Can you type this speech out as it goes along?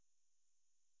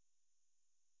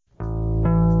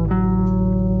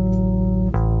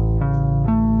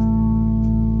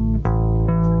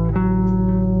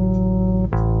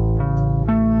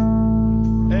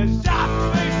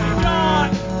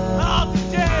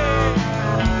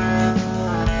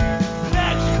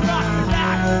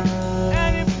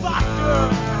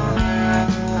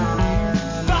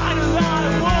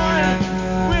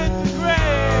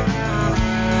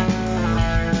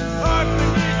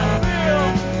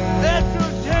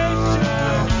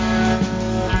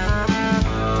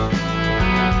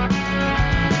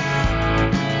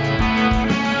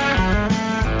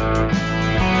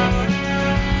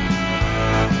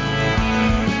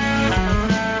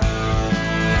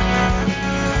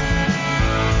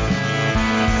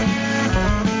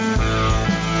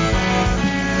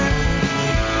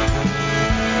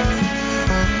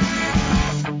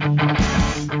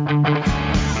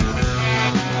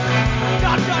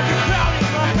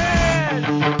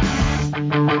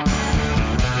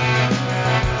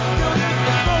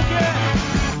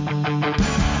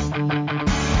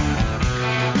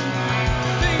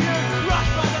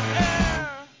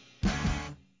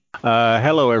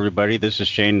Hello, everybody. This is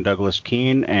Shane Douglas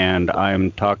Keene, and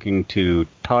I'm talking to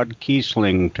Todd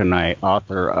Kiesling tonight,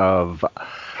 author of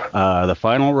The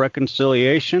Final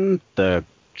Reconciliation, the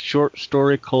short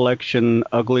story collection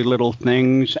Ugly Little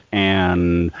Things,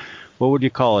 and what would you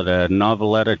call it, a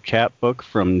noveletta chapbook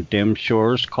from Dim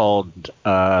Shores called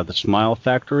The Smile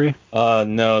Factory?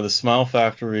 No, The Smile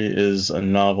Factory is a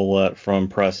novelette from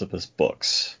Precipice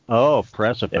Books. Oh,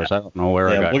 Precipice. Yeah. I don't know where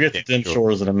I got we'll get to Dim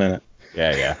Shores in a minute.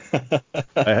 Yeah.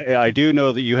 I do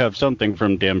know that you have something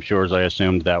from Dim Shores. I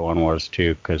assumed that one was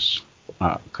too, because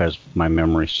my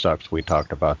memory sucks. We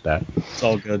talked about that. It's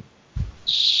all good.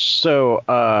 So,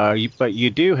 but you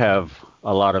do have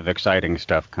a lot of exciting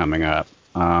stuff coming up.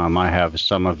 I have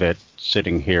some of it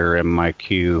sitting here in my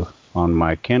queue on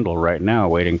my Kindle right now,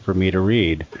 waiting for me to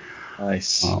read.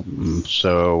 Nice.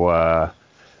 So,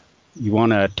 you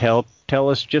want to tell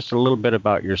us just a little bit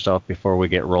about yourself before we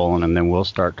get rolling, and then we'll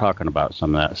start talking about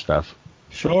some of that stuff.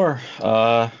 Sure.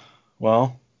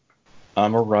 Well,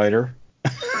 I'm a writer.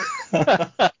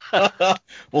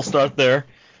 We'll start there.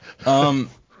 No,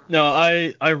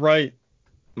 I write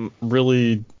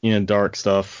really, dark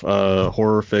stuff,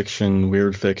 horror fiction,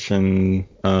 weird fiction.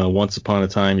 Once upon a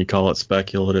time, you call it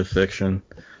speculative fiction.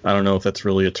 I don't know if that's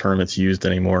really a term that's used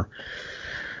anymore.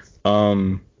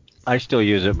 I still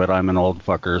use it, but I'm an old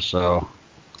fucker, so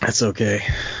that's okay.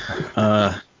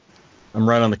 I'm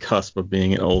right on the cusp of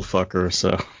being an old fucker,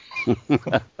 so.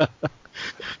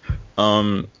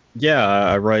 Yeah,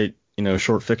 I write,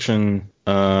 short fiction.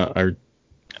 I've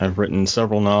written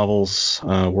several novels,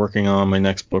 working on my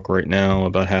next book right now,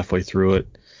 about halfway through it.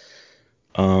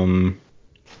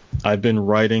 I've been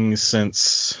writing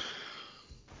since,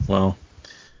 well,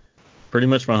 pretty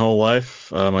much my whole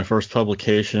life. My first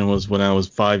publication was when I was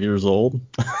 5 years old.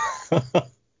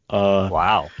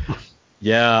 Wow.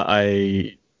 Yeah,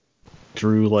 I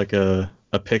drew like a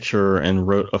picture and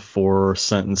wrote a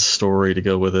 4-sentence story to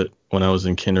go with it when I was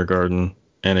in kindergarten,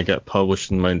 and it got published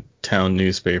in my town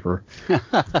newspaper.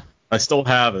 I still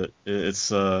have it.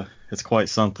 It's quite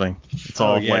something. It's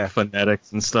all like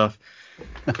phonetics and stuff.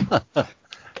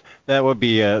 That would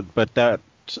be but that's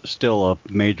still a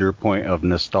major point of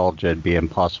nostalgia. It'd be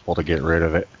impossible to get rid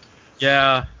of it.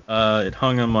 Yeah, it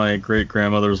hung on my great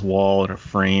grandmother's wall in a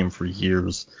frame for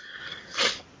years.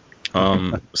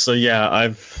 So yeah,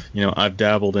 I've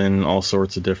dabbled in all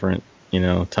sorts of different,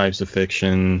 types of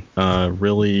fiction,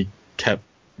 really kept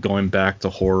going back to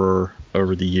horror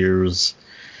over the years.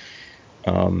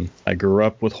 I grew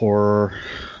up with horror.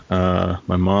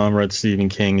 My mom read Stephen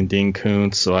King and Dean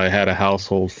Koontz, so I had a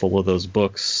household full of those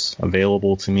books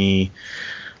available to me.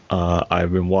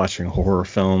 I've been watching horror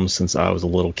films since I was a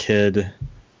little kid.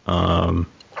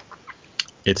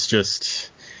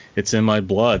 It's in my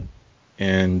blood.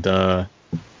 And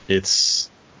it's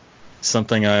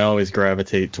something I always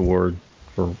gravitate toward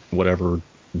for whatever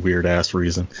weird-ass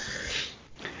reason.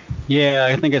 Yeah,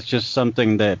 I think it's just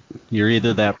something that you're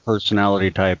either that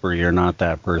personality type or you're not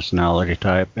that personality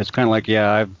type. It's kind of like,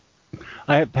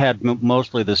 I've had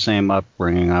mostly the same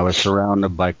upbringing. I was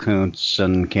surrounded by Kuntz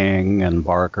and King and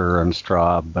Barker and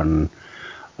Straub, and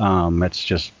it's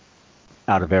just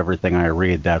out of everything I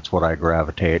read, that's what I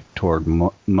gravitate toward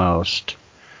most.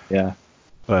 Yeah.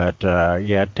 But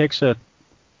it takes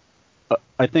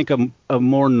I think a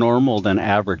more normal than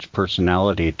average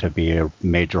personality to be a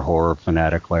major horror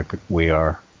fanatic like we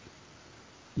are.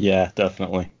 Yeah,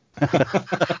 definitely.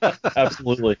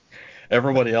 Absolutely.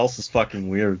 Everybody else is fucking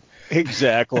weird.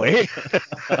 Exactly.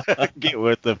 Get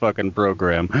with the fucking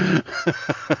program.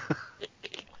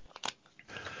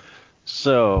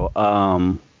 So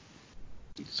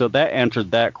that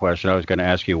answered that question. I was going to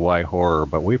ask you why horror,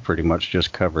 but we pretty much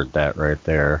just covered that right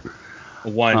there.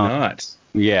 Why not?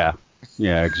 Yeah,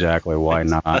 exactly. Why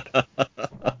not?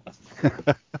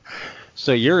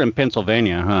 So you're in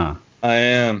Pennsylvania, huh? I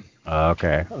am.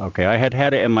 Okay. I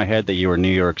had it in my head that you were New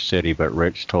York City, but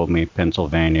Rich told me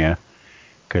Pennsylvania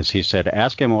because he said,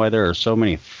 ask him why there are so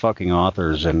many fucking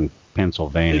authors in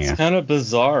Pennsylvania. It's kind of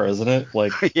bizarre, isn't it?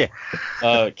 Like, yeah.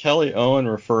 Kelly Owen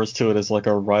refers to it as like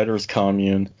a writer's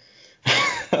commune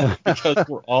because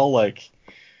we're all like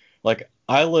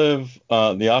I live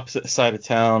the opposite side of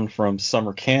town from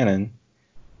Summer Cannon,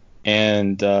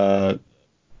 and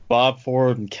Bob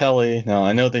Ford and Kelly. Now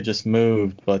I know they just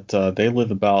moved, but they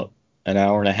live about an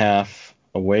hour and a half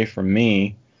away from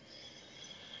me.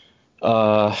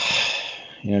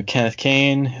 Kenneth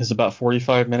Kane is about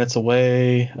 45 minutes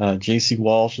away. J.C.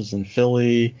 Walsh is in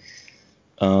Philly.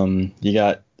 You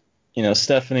got,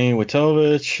 Stephanie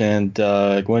Witovich and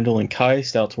Gwendolyn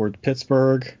Keist out toward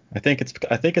Pittsburgh. I think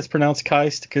it's pronounced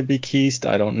Keist. It could be Keist.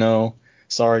 I don't know.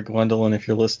 Sorry, Gwendolyn, if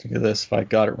you're listening to this, if I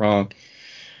got it wrong.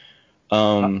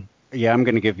 Yeah, I'm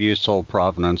going to give you Soul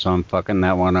Provenance. I'm fucking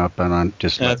that one up, and I'm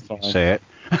just That's letting you fine. say it.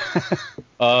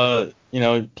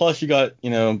 Plus you got,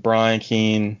 Brian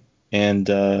Keane and,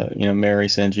 Mary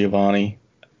San Giovanni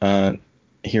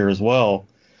here as well.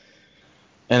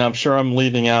 And I'm sure I'm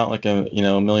leaving out like a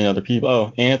million other people.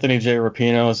 Oh, Anthony J.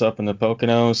 Rapino is up in the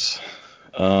Poconos.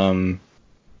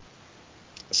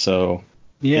 So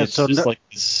Yeah, it's just like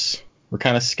this, we're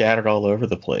kind of scattered all over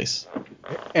the place.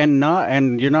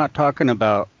 And you're not talking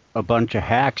about a bunch of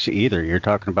hacks either. You're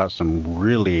talking about some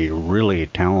really, really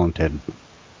talented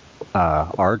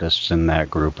artists in that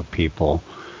group of people.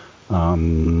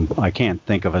 I can't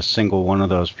think of a single one of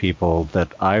those people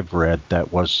that I've read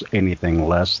that was anything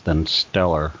less than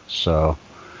stellar. So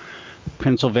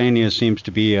Pennsylvania seems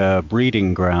to be a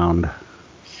breeding ground.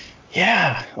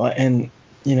 Yeah, and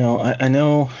I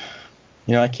know,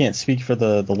 I can't speak for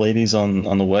the ladies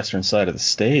on the western side of the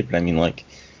state, but I mean, like,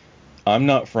 I'm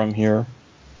not from here.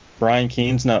 Brian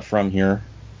Keane's not from here.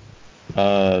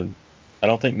 I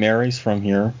don't think Mary's from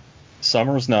here.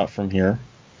 Summer's not from here.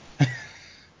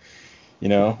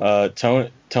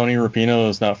 Tony Rapino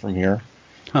is not from here.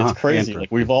 It's crazy.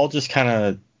 Like, we've all just kind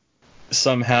of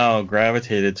somehow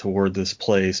gravitated toward this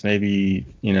place. Maybe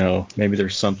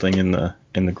there's something in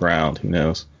the ground. Who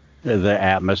knows? The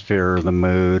atmosphere, or the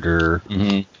mood, or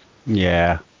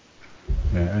yeah.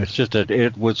 It's just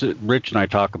Rich and I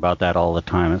talk about that all the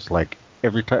time. It's like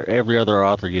every other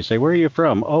author you say, where are you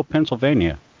from? Oh,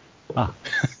 Pennsylvania.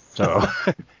 So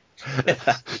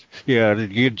yeah,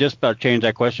 you just about change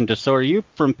that question to, so are you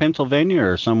from Pennsylvania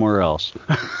or somewhere else?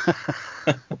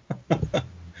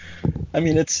 I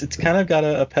mean, it's kind of got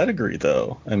a pedigree,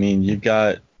 though. I mean, you've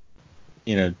got,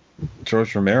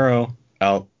 George Romero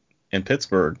out in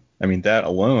Pittsburgh. I mean, that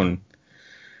alone.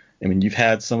 I mean, you've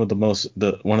had some of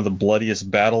one of the bloodiest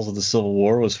battles of the Civil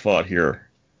War was fought here.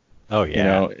 Oh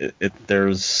yeah.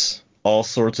 There's all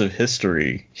sorts of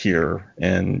history here,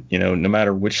 and no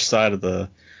matter which side of the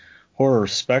horror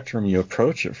spectrum you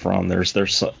approach it from, there's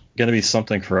going to be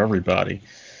something for everybody.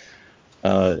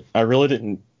 I really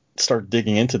didn't start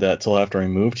digging into that till after I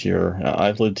moved here.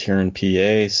 I've lived here in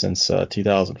PA since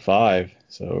 2005,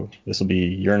 so this will be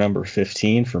year number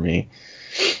 15 for me.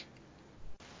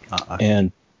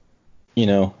 And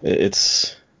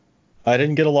I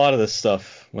didn't get a lot of this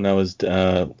stuff when I was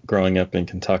growing up in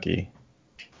Kentucky.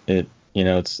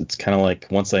 It's kind of like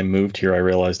once I moved here, I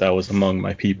realized I was among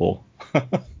my people.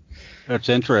 That's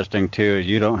interesting too.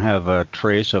 You don't have a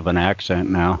trace of an accent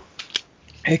now.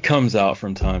 It comes out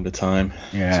from time to time,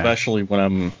 especially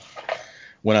when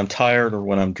I'm tired or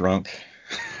when I'm drunk.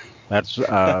 That's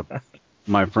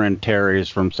my friend Terry's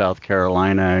from South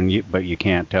Carolina, but you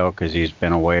can't tell because he's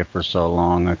been away for so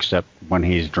long. Except when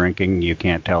he's drinking, you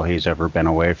can't tell he's ever been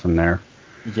away from there.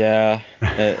 Yeah,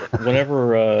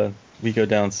 whenever we go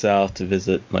down south to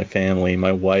visit my family,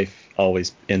 my wife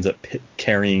always ends up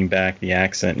carrying back the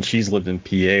accent, and she's lived in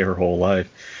PA her whole life.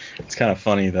 It's kind of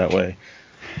funny that way.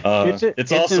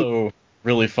 It's also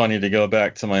really funny to go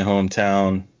back to my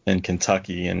hometown in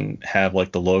Kentucky and have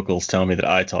like the locals tell me that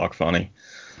I talk funny.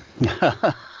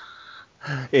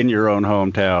 In your own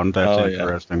hometown, that's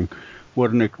interesting. Yeah.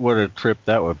 What a trip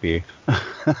that would be.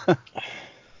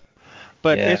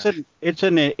 But yeah. it's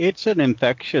an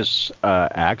infectious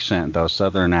accent, though,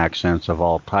 Southern accents of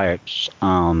all types.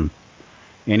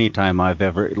 Anytime I've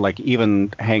ever, like,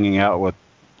 even hanging out with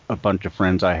a bunch of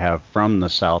friends I have from the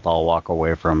South, I'll walk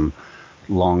away from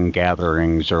long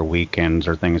gatherings or weekends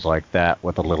or things like that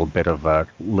with a little bit of a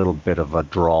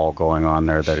drawl going on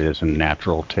there that isn't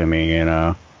natural to me,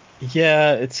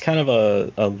 Yeah, it's kind of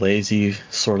a lazy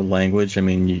sort of language. I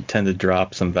mean, you tend to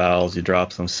drop some vowels, you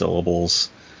drop some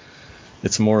syllables.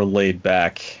 It's more laid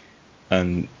back,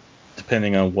 and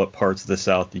depending on what parts of the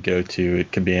South you go to,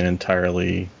 it can be an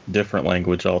entirely different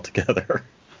language altogether.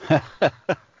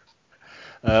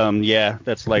 Yeah,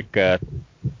 that's like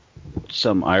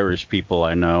some Irish people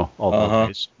I know,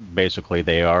 although basically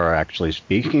they are actually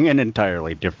speaking an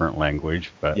entirely different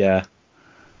language, but yeah,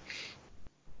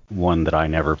 one that I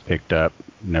never picked up.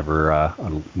 Never.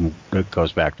 It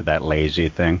goes back to that lazy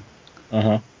thing.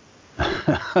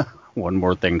 One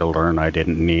more thing to learn I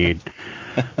didn't need.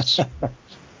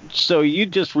 So you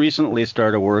just recently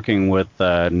started working with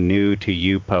a new to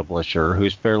you publisher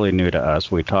who's fairly new to us.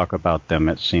 We talk about them,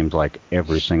 it seems like,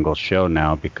 every single show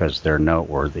now because they're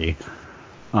noteworthy.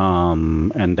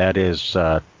 And that is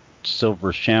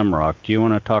Silver Shamrock. Do you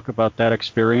want to talk about that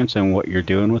experience and what you're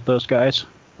doing with those guys?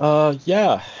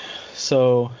 Yeah.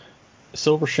 So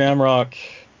Silver Shamrock,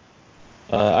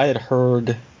 I had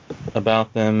heard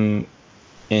about them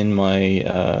in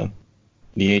my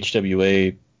the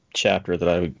HWA chapter that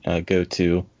I would go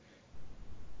to,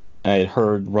 I had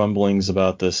heard rumblings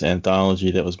about this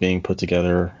anthology that was being put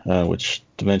together, which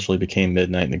eventually became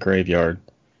Midnight in the Graveyard.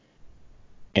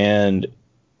 And,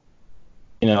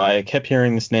 I kept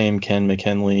hearing this name, Ken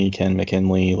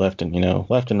McKinley, left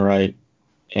and right.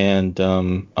 And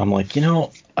I'm like,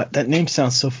 that name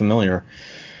sounds so familiar.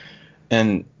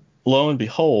 And lo and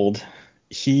behold,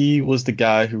 he was the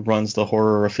guy who runs the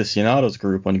Horror Aficionados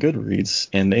group on Goodreads,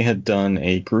 and they had done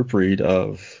a group read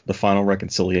of The Final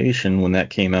Reconciliation when that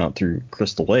came out through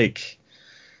Crystal Lake,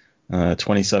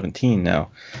 2017 now.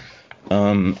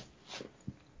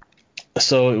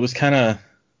 So it was kind of,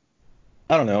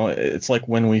 I don't know, it's like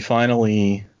when we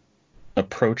finally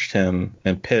approached him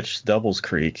and pitched Devil's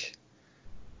Creek,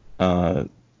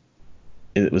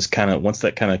 it was kind of, once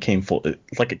that kind of came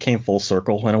it came full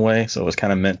circle in a way. So it was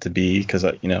kind of meant to be, because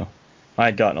I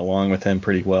had gotten along with him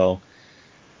pretty well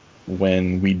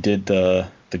when we did the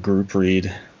group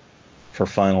read for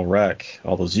Final Rec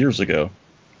all those years ago.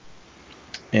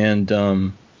 And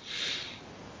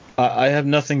I have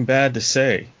nothing bad to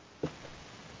say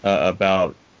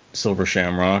about Silver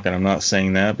Shamrock, and I'm not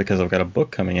saying that because I've got a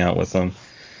book coming out with them.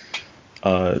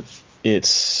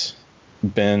 It's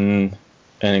been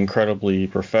an incredibly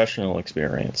professional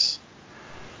experience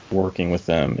working with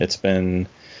them. It's been,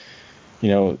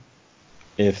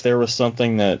 if there was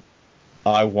something that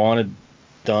I wanted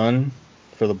done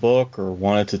for the book or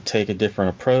wanted to take a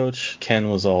different approach, Ken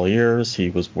was all ears. He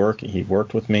worked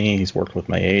with me. He's worked with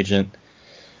my agent.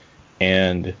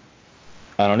 And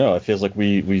I don't know, it feels like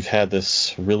we've had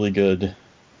this really good,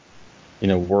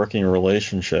 working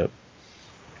relationship.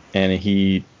 And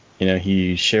he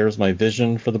shares my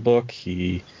vision for the book.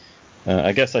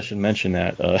 I guess I should mention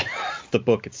that, the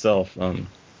book itself.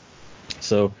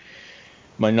 So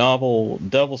my novel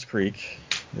Devil's Creek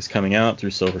is coming out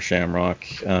through Silver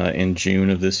Shamrock in June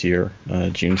of this year,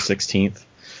 June 16th.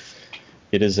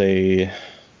 It is a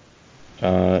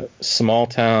small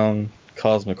town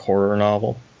cosmic horror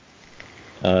novel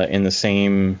in the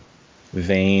same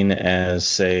vein as,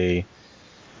 say,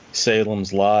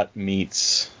 Salem's Lot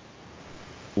meets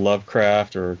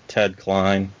Lovecraft or Ted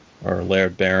Klein or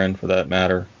Laird Barron, for that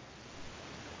matter.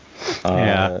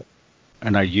 Yeah.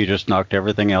 And you just knocked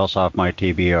everything else off my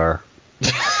TBR.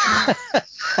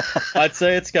 I'd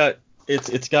say it's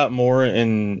got more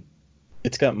in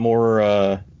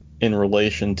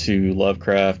relation to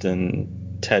Lovecraft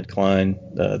and Ted Klein,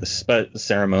 the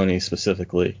ceremony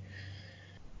specifically,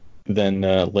 than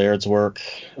Laird's work.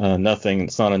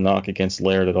 It's not a knock against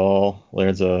Laird at all.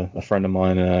 Laird's a friend of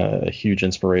mine, a huge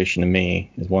inspiration to me.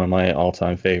 He's one of my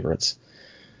all-time favorites.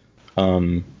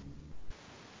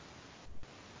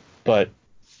 But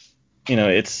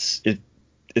it's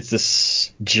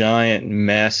this giant,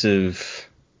 massive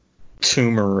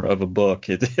tumor of a book.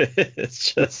 It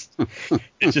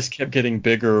just kept getting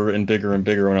bigger and bigger and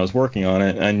bigger when I was working on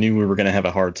it. I knew we were going to have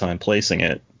a hard time placing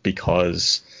it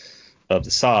because of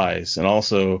the size, and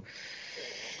also,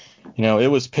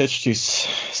 it was pitched to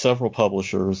several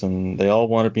publishers, and they all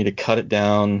wanted me to cut it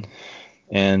down,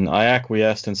 and I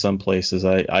acquiesced in some places.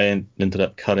 I ended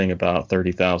up cutting about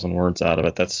 30,000 words out of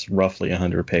it. That's roughly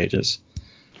 100 pages.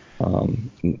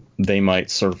 They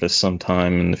might surface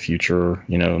sometime in the future,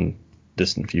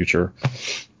 distant future,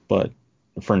 but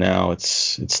for now,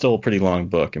 it's still a pretty long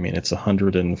book. I mean, it's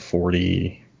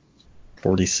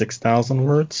 46,000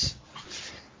 words.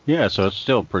 Yeah, so it's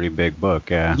still a pretty big book,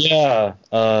 yeah. Yeah,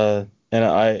 and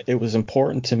it was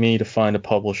important to me to find a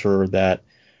publisher that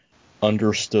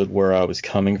understood where I was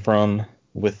coming from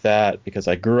with that, because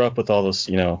I grew up with all those,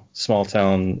 small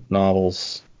town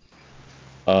novels.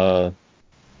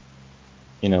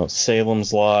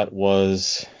 Salem's Lot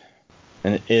was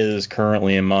and is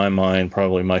currently in my mind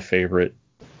probably my favorite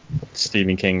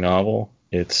Stephen King novel.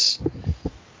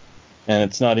 And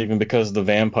it's not even because of the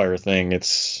vampire thing.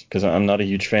 It's because I'm not a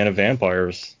huge fan of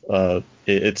vampires.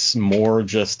 It's more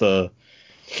just the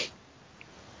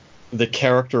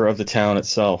character of the town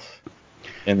itself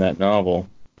in that novel,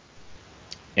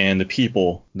 and the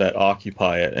people that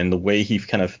occupy it, and the way he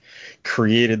kind of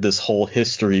created this whole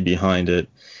history behind it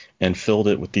and filled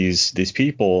it with these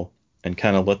people, and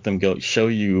kind of let them go show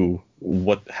you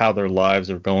how their lives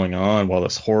are going on while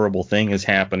this horrible thing is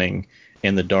happening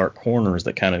in the dark corners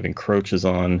that kind of encroaches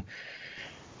on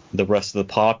the rest of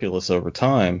the populace over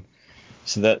time.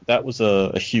 So that was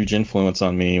a huge influence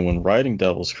on me when writing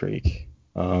Devil's Creek.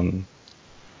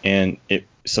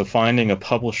 So finding a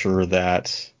publisher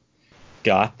that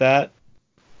got that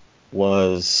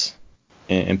was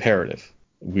imperative.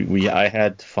 I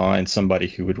had to find somebody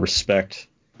who would respect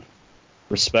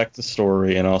the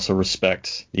story and also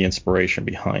respect the inspiration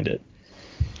behind it.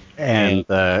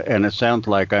 And it sounds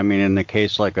like, I mean, in the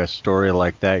case like a story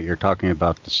like that, you're talking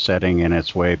about the setting in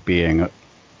its way being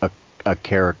a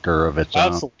character of its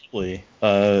own. Absolutely.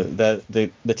 That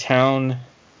the town,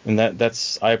 and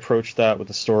that's I approached that with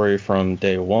the story from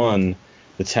day one.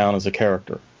 The town is a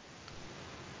character,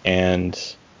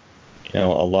 and a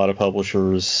lot of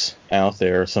publishers out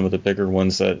there, some of the bigger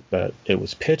ones that it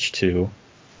was pitched to,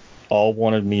 all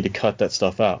wanted me to cut that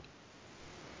stuff out.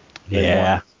 They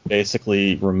wanted to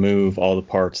basically remove all the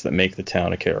parts that make the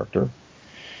town a character.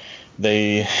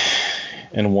 They,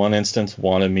 in one instance,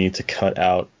 wanted me to cut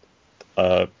out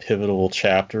a pivotal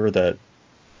chapter that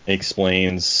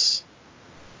explains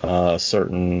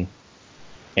certain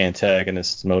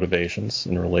antagonists' motivations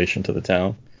in relation to the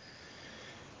town,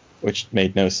 which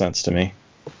made no sense to me.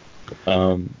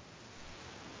 So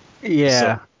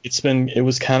it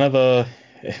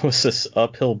was this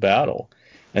uphill battle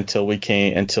until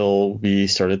we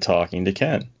started talking to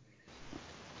Ken.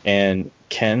 And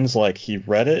Ken's like, he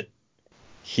read it.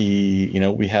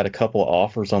 We had a couple of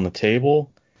offers on the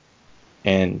table,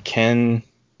 and Ken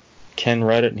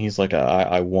read it, and he's like,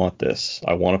 I want this.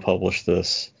 I want to publish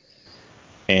this.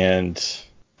 And,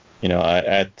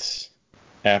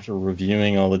 after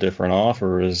reviewing all the different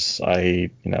offers, I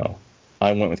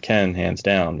went with Ken hands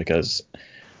down because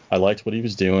I liked what he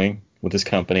was doing with his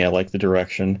company. I liked the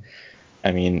direction.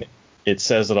 I mean, it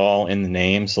says it all in the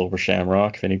name, Silver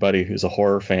Shamrock. If anybody who's a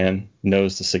horror fan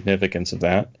knows the significance of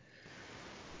that.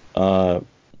 And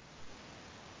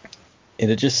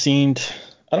it just seemed,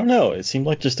 I don't know, it seemed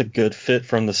like just a good fit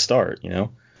from the start,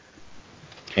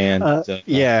 And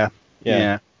yeah.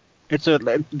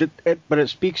 But it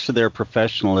speaks to their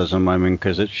professionalism. I mean,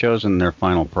 because it shows in their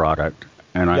final product,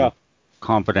 and I'm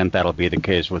confident that'll be the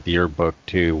case with your book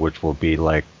too, which will be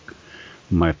like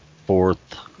my fourth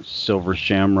Silver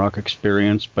Shamrock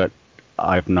experience. But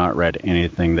I've not read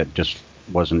anything that just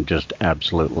wasn't just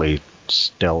absolutely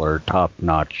stellar, top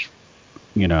notch,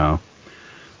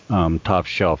 top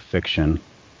shelf fiction.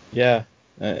 Yeah.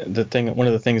 One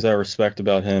of the things I respect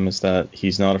about him is that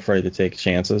he's not afraid to take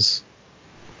chances.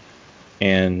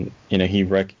 And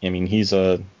he's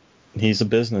a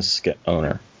business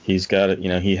owner. He's got it.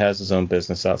 He has his own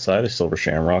business outside of Silver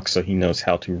Shamrock, so he knows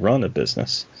how to run a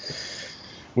business.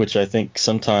 Which I think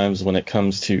sometimes when it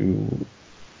comes to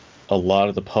a lot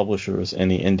of the publishers in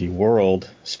the indie world,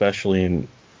 especially in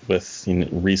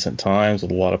recent times,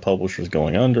 with a lot of publishers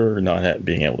going under, not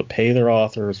being able to pay their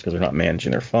authors because they're not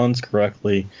managing their funds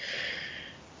correctly,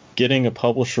 getting a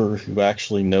publisher who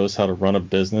actually knows how to run a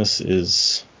business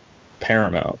is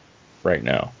paramount right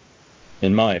now,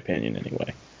 in my opinion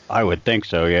anyway. I would think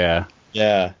so, yeah.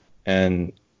 Yeah,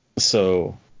 and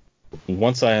so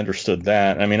once I understood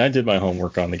that, I mean, I did my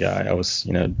homework on the guy. I was,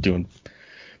 doing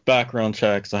background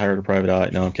checks. I hired a private eye.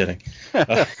 No, I'm kidding.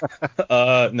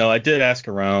 No, I did ask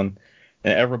around,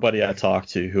 and everybody I talked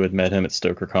to who had met him at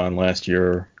StokerCon last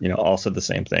year, all said the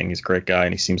same thing. He's a great guy,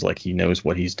 and he seems like he knows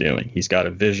what he's doing. He's got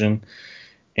a vision,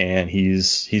 and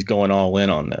he's going all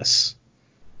in on this.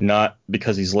 Not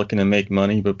because he's looking to make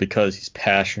money, but because he's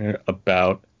passionate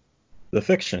about the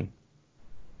fiction.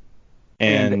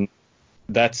 And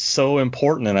that's so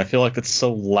important, and I feel like that's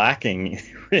so lacking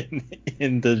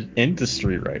in the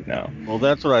industry right now. Well,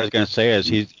 that's what I was going to say is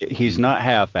he's not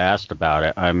half-assed about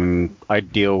it. I mean, I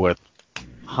deal with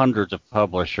hundreds of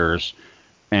publishers,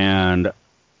 and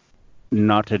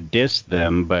not to diss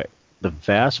them, but the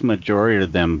vast majority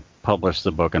of them publish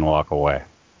the book and walk away.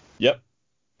 Yep.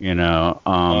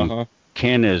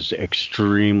 Ken is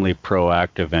extremely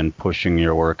proactive in pushing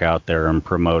your work out there and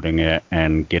promoting it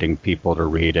and getting people to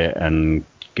read it and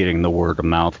getting the word of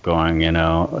mouth going.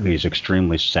 He's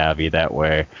extremely savvy that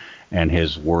way, and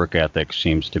his work ethic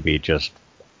seems to be just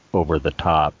over the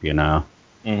top.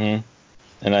 And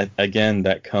again,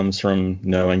 that comes from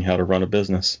knowing how to run a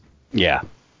business. Yeah.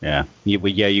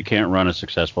 You can't run a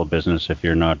successful business if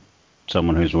you're not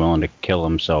someone who's willing to kill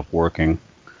himself working.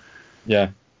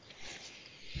 Yeah.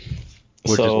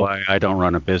 Which is why I don't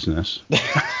run a business.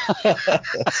 That's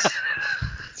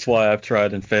why I've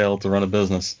tried and failed to run a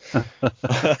business.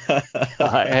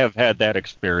 I have had that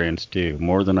experience too,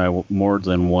 more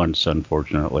than once,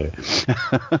 unfortunately.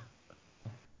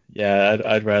 Yeah,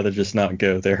 I'd rather just not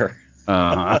go there.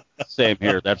 Same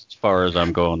here. That's as far as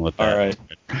I'm going with that. All right.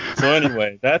 So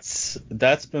anyway, that's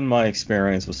been my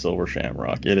experience with Silver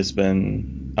Shamrock. I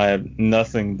have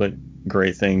nothing but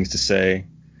great things to say.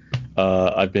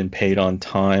 I've been paid on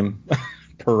time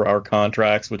per our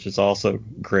contracts, which is also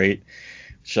great.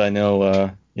 Which I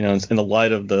know, in the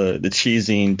light of the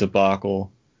cheesing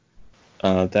debacle,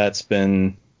 that's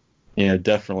been,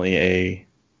 definitely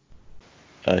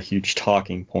a huge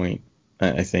talking point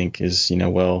I think, is,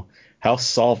 well, how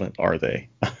solvent are they?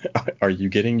 Are you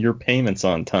getting your payments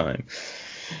on time?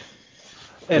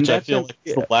 And Which I that's feel like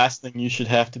is the last thing you should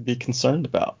have to be concerned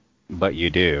about. But you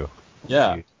do.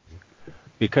 Yeah.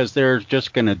 Because they're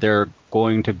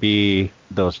going to be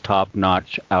those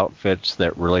top-notch outfits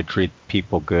that really treat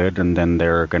people good, and then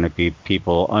there are going to be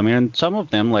people. I mean, some of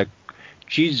them, like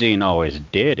G-Zine always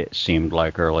did. It seemed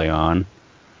like early on,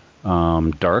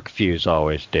 Dark Fuse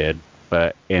always did,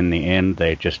 but in the end,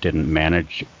 they just didn't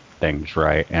manage things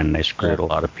right, and they screwed a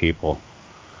lot of people.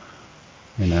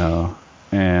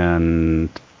 And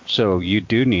so you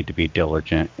do need to be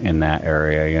diligent in that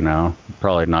area,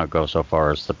 Probably not go so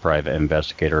far as the private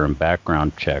investigator and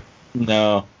background check.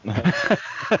 No.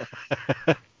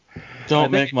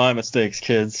 Don't make my mistakes,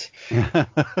 kids.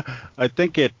 I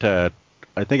think it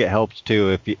helps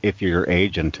too if you're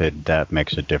agented. That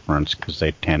makes a difference because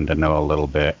they tend to know a little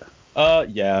bit.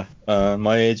 Yeah.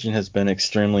 My agent has been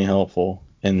extremely helpful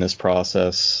in this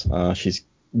process. She's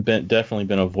definitely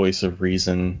been a voice of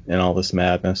reason in all this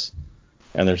madness.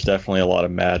 And there's definitely a lot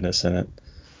of madness in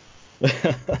it.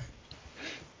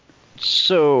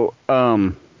 So,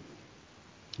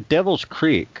 Devil's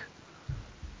Creek,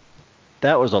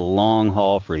 that was a long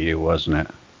haul for you, wasn't it?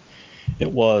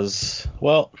 It was.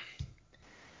 Well,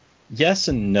 yes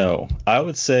and no. I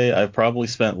would say I probably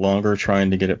spent longer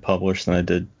trying to get it published than I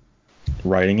did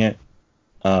writing it.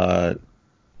 And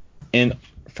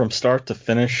from start to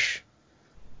finish,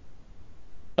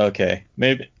 okay,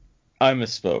 maybe I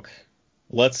misspoke.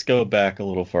 Let's go back a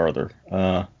little farther.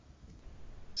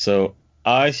 So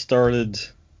I started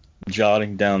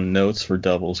jotting down notes for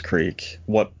Devil's Creek,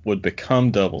 what would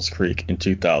become Devil's Creek, in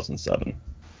 2007.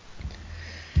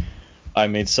 I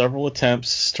made several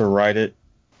attempts to write it,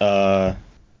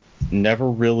 never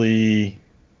really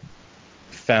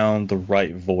found the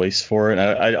right voice for it.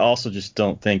 I also just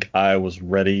don't think I was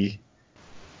ready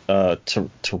to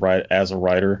write as a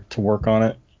writer, to work on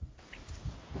it.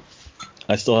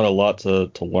 I still had a lot to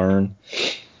learn,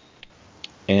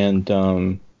 and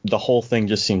the whole thing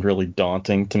just seemed really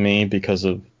daunting to me because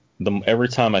of every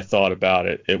time I thought about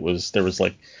it, there was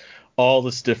like all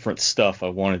this different stuff I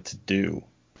wanted to do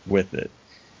with it,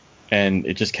 and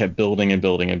it just kept building and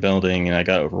building and building, and I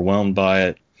got overwhelmed by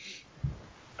it.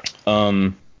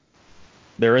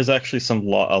 There is actually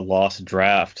a lost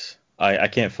draft. I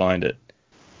can't find it.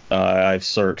 I've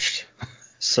searched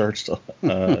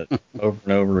over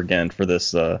and over again for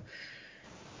this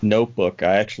notebook.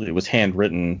 It was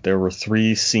handwritten. There were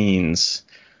 3 scenes,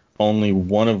 only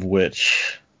one of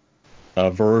which, a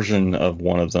version of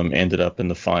one of them, ended up in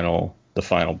the final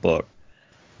book.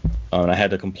 And I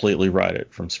had to completely write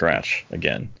it from scratch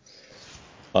again.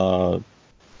 So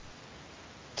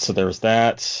there's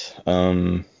that.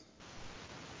 I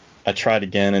tried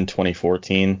again in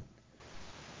 2014.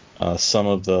 Some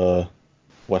of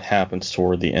what happens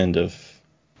toward the end of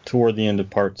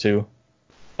part 2,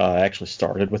 I actually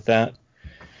started with that.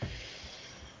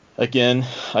 Again,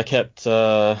 I kept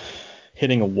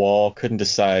hitting a wall, couldn't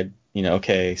decide,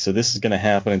 okay, so this is going to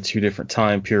happen in 2 different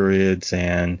time periods,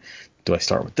 and do I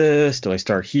start with this? Do I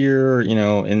start here?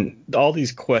 And all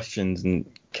these questions, and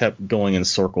kept going in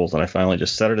circles, and I finally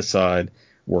just set it aside,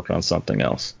 worked on something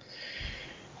else.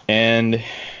 And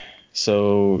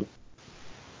so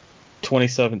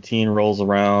 2017 rolls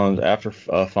around. After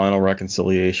Final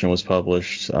Reconciliation was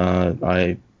published,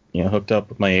 I hooked up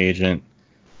with my agent,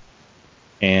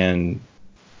 and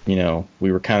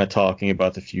we were kind of talking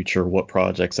about the future, what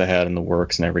projects I had in the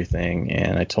works and everything.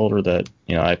 And I told her that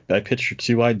I pitched her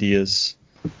 2 ideas,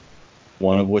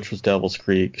 one of which was Devil's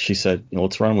Creek. She said,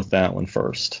 let's run with that one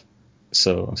first.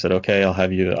 So I said, okay, I'll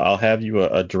have you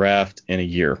a draft in a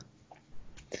year.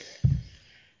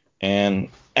 And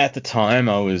at the time,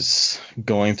 I was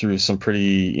going through some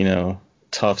pretty,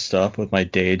 tough stuff with my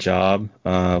day job,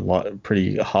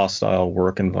 pretty hostile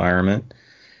work environment,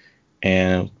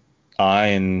 and I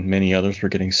and many others were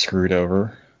getting screwed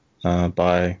over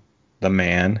by the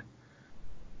man.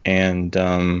 And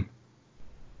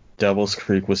Devil's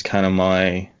Creek was kind of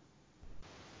my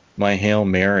Hail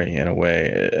Mary in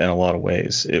a lot of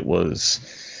ways. It was,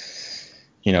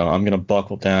 I'm going to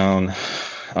buckle down.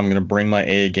 I'm going to bring my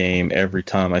A game every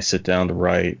time I sit down to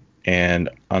write, and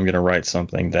I'm going to write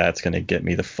something that's going to get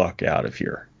me the fuck out of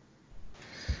here.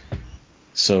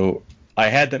 So I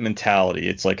had that mentality.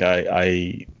 It's like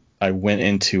I went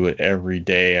into it every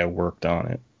day. I worked on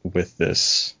it with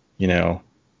this,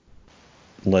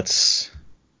 let's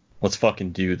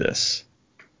fucking do this,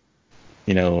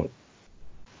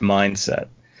 mindset.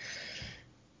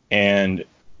 And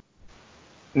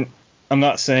I'm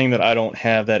not saying that I don't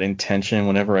have that intention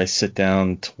whenever I sit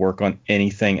down to work on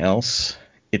anything else.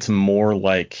 It's more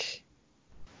like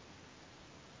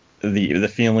the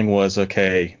feeling was,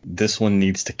 okay, this one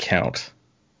needs to count.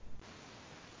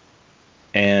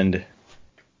 And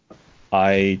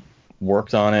I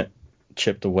worked on it,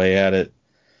 chipped away at it.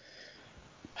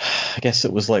 I guess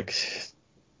it was like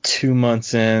 2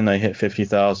 months in, I hit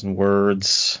 50,000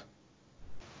 words.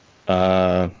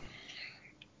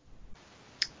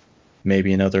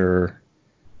 Maybe another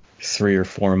 3 or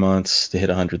 4 months to hit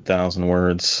 100,000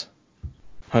 words.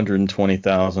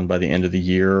 120,000 by the end of the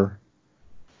year.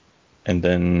 And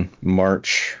then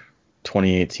March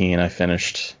 2018, I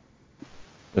finished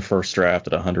the first draft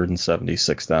at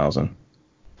 176,000.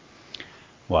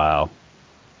 Wow.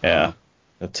 Yeah.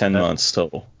 10 months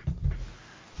total.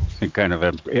 You kind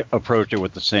of approach it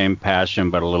with the same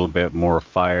passion, but a little bit more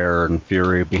fire and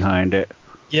fury behind it.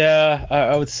 Yeah,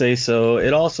 I would say so.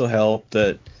 It also helped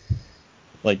that,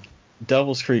 like,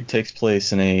 Devil's Creek takes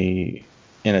place in a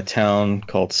town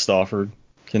called Stafford,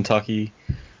 Kentucky.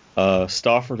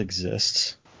 Stafford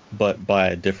exists, but by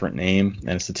a different name,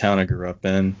 and it's the town I grew up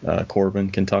in,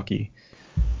 Corbin, Kentucky.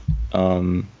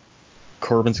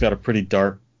 Corbin's got a pretty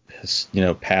dark,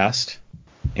 past,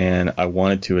 and I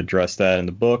wanted to address that in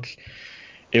the book.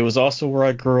 It was also where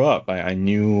I grew up. I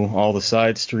knew all the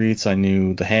side streets. I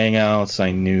knew the hangouts.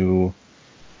 I knew,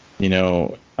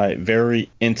 very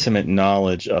intimate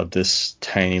knowledge of this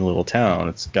tiny little town.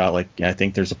 It's got I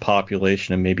think there's a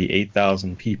population of maybe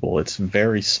 8,000 people. It's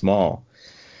very small.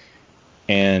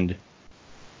 And,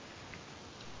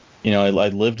 I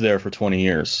lived there for 20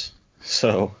 years.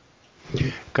 So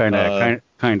kind of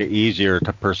easier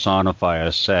to personify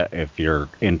a set if you're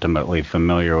intimately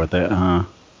familiar with it, huh?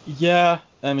 Yeah,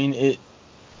 I mean,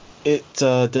 it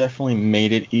definitely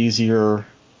made it easier,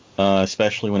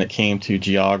 especially when it came to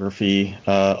geography.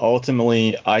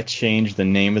 Ultimately, I changed the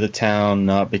name of the town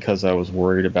not because I was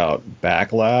worried about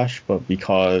backlash, but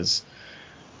because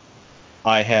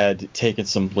I had taken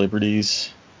some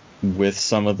liberties with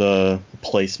some of the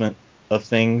placement of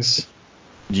things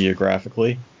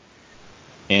geographically,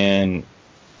 and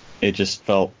it just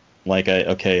felt like,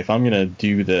 if I'm going to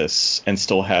do this and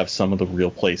still have some of the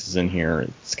real places in here,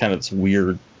 it's kind of this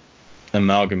weird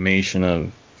amalgamation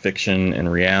of fiction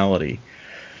and reality,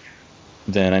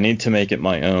 then I need to make it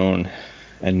my own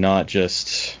and not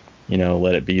just,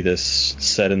 let it be this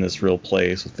set in this real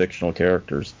place with fictional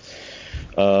characters.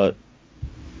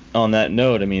 On that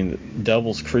note, I mean,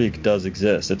 Devil's Creek does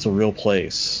exist. It's a real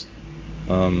place.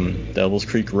 Devil's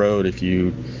Creek Road,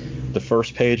 the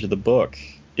first page of the book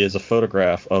is a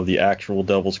photograph of the actual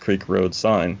Devil's Creek Road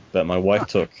sign that my wife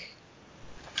took.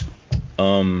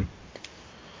 And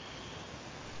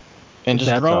just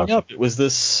That's growing awesome. up, it was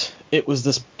this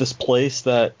place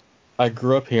that I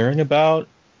grew up hearing about.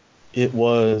 It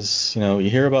was, you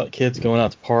hear about kids going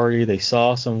out to party. They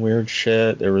saw some weird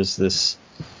shit. There was this,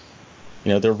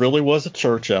 there really was a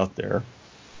church out there.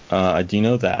 I do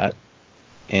know that.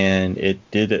 And it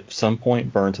did at some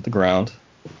point burn to the ground.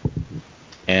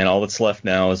 And all that's left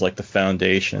now is like the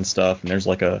foundation and stuff. And there's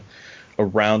like a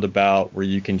roundabout where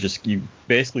you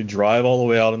basically drive all the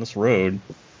way out on this road.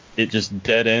 It just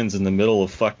dead ends in the middle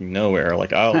of fucking nowhere.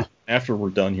 Like, after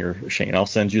we're done here, Shane, I'll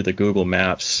send you the Google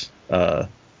Maps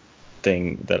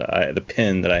thing the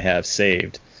pin that I have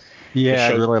saved. Yeah,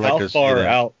 I'd really like to see that. How far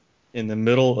out in the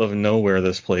middle of nowhere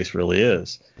this place really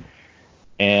is.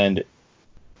 And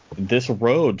this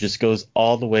road just goes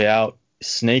all the way out,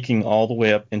 snaking all the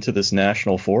way up into this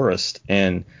national forest.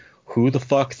 And who the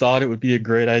fuck thought it would be a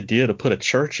great idea to put a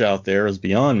church out there is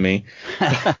beyond me.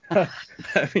 I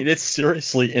mean, it's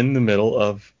seriously in the middle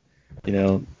of,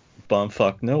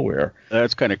 bumfuck nowhere.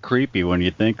 That's kind of creepy when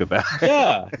you think about it.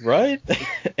 Yeah, right?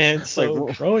 And so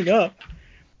growing up,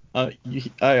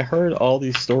 I heard all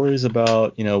these stories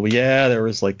about, there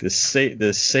was like this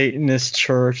Satanist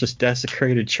church, this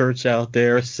desecrated church out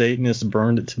there. Satanists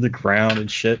burned it to the ground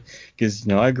and shit. Because,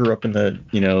 I grew up in the,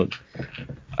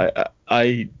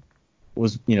 I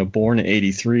was, born in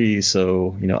 83.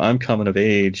 So, I'm coming of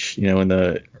age, in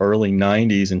the early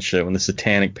 90s and shit when the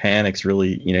Satanic Panic's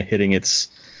really, hitting its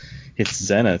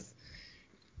zenith.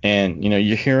 And,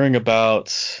 you're hearing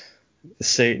about the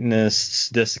Satanists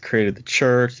desecrated the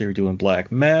church. They were doing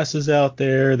black masses out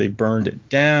there. They burned it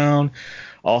down.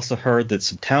 Also heard that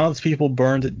some townspeople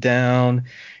burned it down.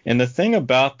 And the thing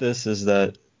about this is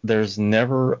that there's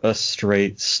never a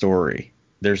straight story.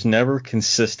 There's never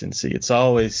consistency. It's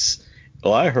always,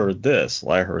 well, I heard this.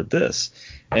 Well, I heard this.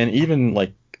 And even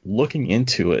like looking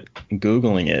into it,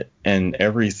 Googling it and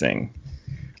everything,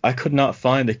 I could not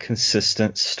find a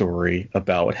consistent story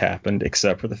about what happened,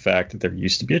 except for the fact that there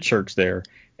used to be a church there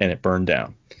and it burned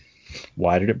down.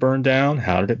 Why did it burn down?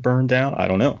 How did it burn down? I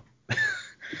don't know.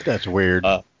 That's weird.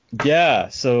 Yeah,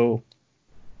 so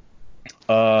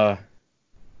there's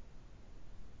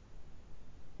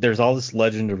all this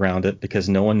legend around it because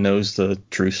no one knows the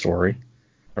true story,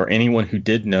 or anyone who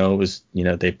did know was,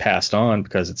 they passed on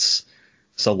because it's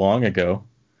so long ago.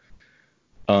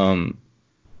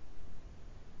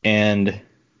 And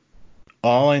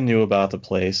all I knew about the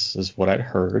place is what I'd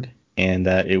heard, and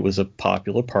that it was a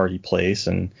popular party place,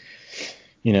 and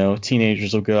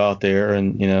teenagers will go out there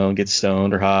and get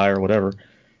stoned or high or whatever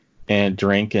and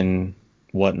drink and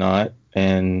whatnot,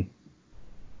 and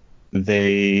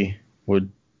they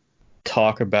would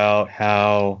talk about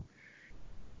how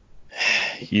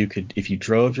you could, if you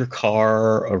drove your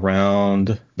car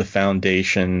around the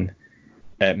foundation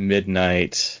at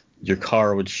midnight, your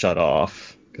car would shut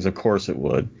off, because of course it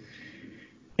would.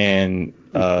 And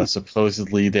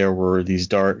supposedly there were these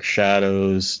dark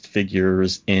shadows,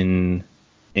 figures at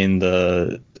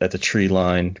the tree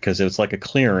line, because it was like a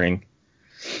clearing.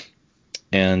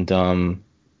 And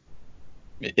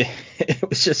it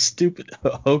was just stupid,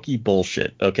 hokey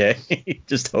bullshit, okay?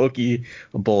 Just hokey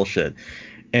bullshit.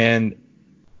 And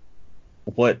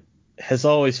what has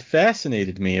always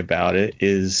fascinated me about it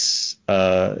is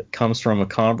comes from a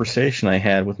conversation I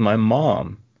had with my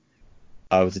mom.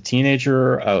 I was a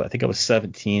teenager. I think I was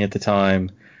 17 at the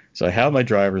time. So I had my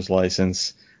driver's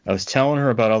license. I was telling her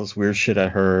about all this weird shit I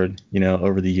heard,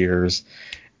 over the years.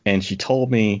 And she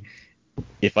told me,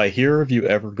 if I hear of you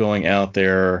ever going out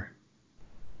there,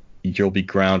 you'll be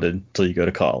grounded till you go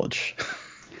to college.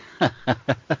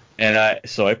 And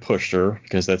so I pushed her,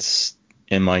 because that's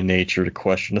in my nature to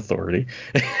question authority.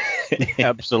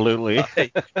 Absolutely.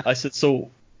 I said,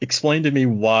 so explain to me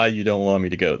why you don't want me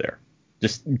to go there.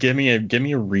 Just give me a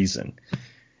reason.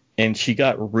 And she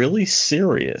got really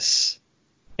serious,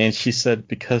 and she said,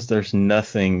 because there's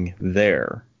nothing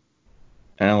there.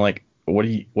 And I'm like, what do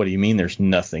you mean there's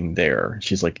nothing there?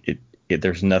 She's like,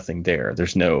 there's nothing there.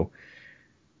 There's no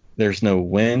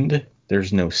wind,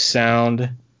 there's no sound,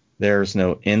 there's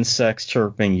no insects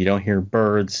chirping, you don't hear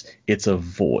birds. It's a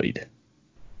void.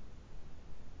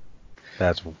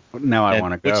 Now I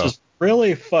want to go. Which is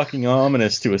really fucking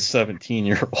ominous to a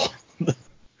 17-year-old.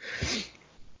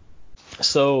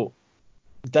 So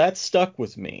that stuck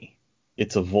with me.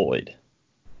 It's a void.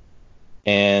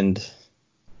 And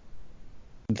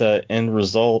the end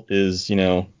result is,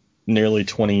 nearly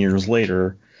 20 years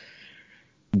later,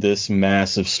 this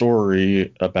massive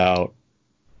story about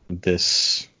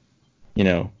this,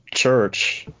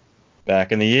 church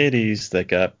back in the 80s that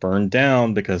got burned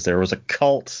down because there was a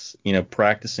cult,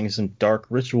 practicing some dark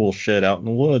ritual shit out in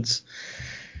the woods.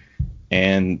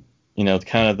 And,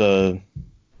 kind of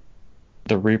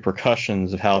the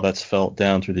repercussions of how that's felt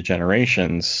down through the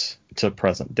generations to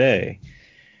present day.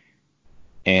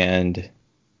 And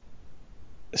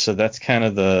so that's kind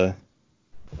of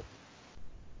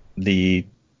the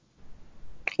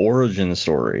origin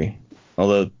story.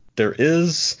 Although there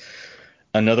is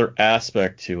another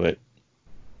aspect to it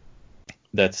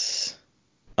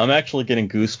I'm actually getting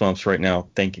goosebumps right now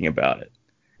thinking about it.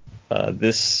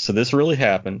 This really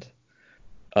happened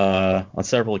on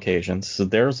several occasions. So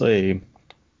there's a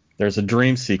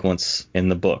dream sequence in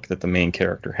the book that the main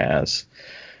character has.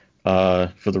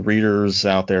 For the readers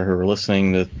out there who are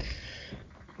listening,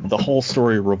 the whole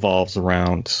story revolves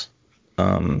around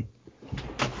one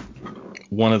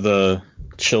of the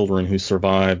children who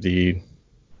survived the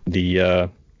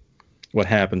what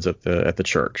happens at the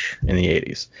church in the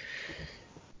 80s.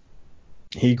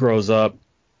 He grows up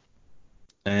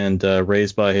and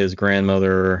raised by his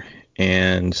grandmother,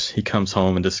 and he comes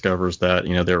home and discovers that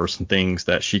there were some things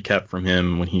that she kept from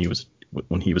him when he was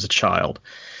a child.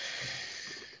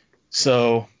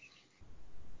 So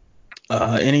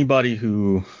anybody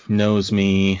who knows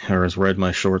me or has read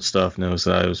my short stuff knows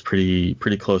that I was pretty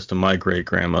close to my great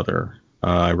grandmother.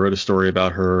 I wrote a story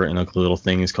about her in Ugly Little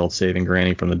Things called Saving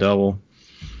Granny from the Devil.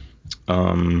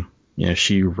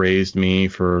 She raised me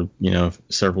for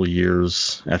several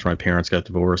years after my parents got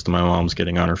divorced and my mom was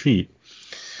getting on her feet.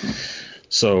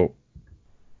 So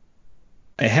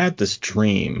I had this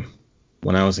dream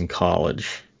when I was in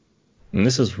college. And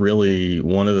this is really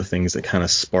one of the things that kind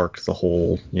of sparked the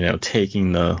whole,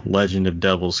 taking the legend of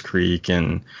Devil's Creek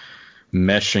and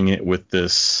meshing it with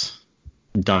this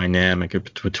dynamic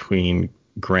between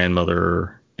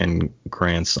grandmother and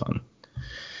grandson.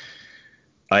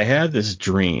 I had this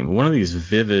dream, one of these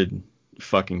vivid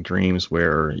fucking dreams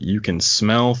where you can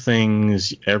smell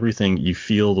things, everything. You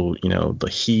feel the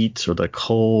heat or the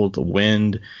cold, the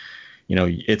wind.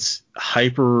 It's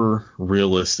hyper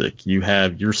realistic. You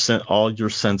have all your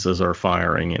senses are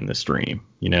firing in this dream.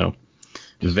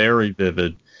 Very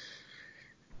vivid.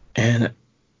 And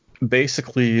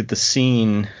basically, the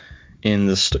scene in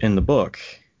the book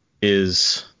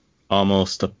is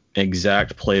almost an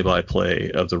exact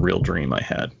play-by-play of the real dream I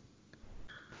had.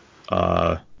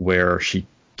 Where she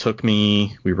took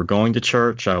me, we were going to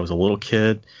church. I was a little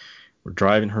kid. We're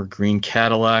driving her green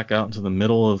Cadillac out into the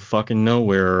middle of fucking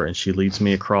nowhere, and she leads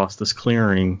me across this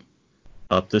clearing,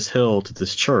 up this hill to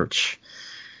this church.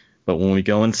 But when we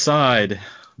go inside,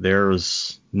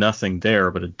 there's nothing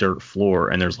there but a dirt floor,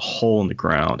 and there's a hole in the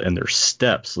ground, and there's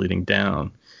steps leading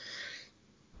down.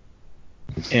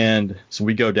 And so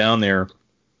we go down there,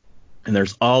 and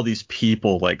there's all these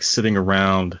people like sitting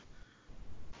around.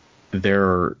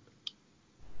 They're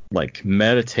like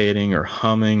meditating or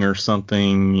humming or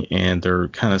something, and they're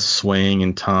kind of swaying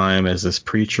in time as this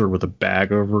preacher with a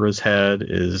bag over his head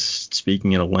is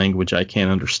speaking in a language I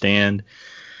can't understand.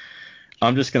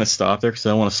 I'm just going to stop there because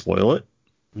I don't want to spoil it.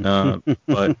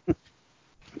 But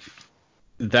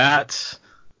that,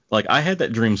 like, I had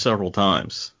that dream several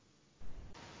times.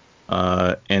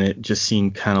 And it just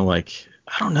seemed kind of like,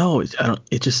 I don't know.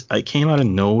 It came out of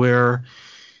nowhere.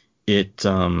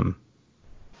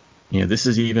 This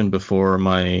is even before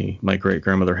my great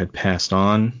grandmother had passed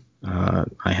on.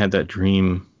 I had that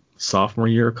dream sophomore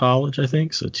year of college, I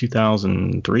think. So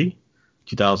 2003,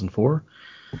 2004.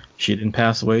 She didn't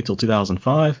pass away till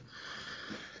 2005.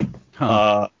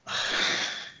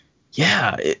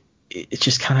 Yeah, it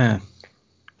just kind of,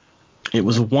 it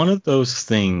was one of those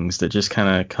things that just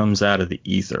kind of comes out of the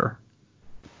ether.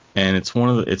 And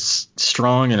it's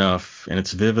strong enough and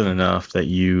it's vivid enough that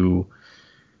you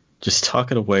just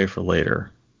tuck it away for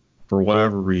later, for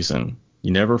whatever reason.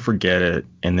 You never forget it,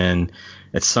 and then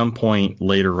at some point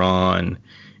later on,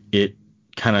 it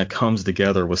kind of comes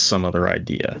together with some other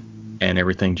idea, and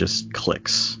everything just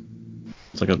clicks.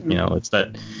 It's like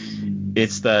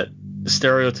it's that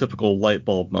stereotypical light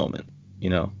bulb moment.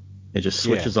 It just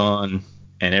switches on,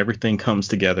 and everything comes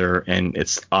together, and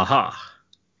it's aha.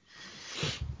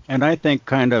 And I think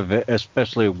kind of,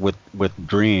 especially with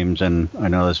dreams, and I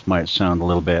know this might sound a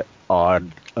little bit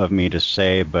odd of me to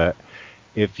say, but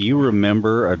if you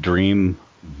remember a dream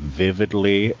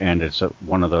vividly and it's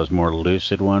one of those more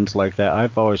lucid ones like that,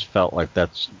 I've always felt like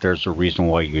there's a reason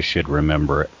why you should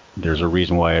remember it. There's a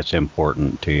reason why it's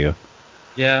important to you.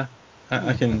 Yeah,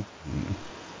 I can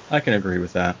agree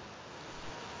with that.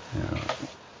 Yeah.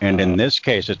 And in this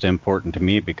case, it's important to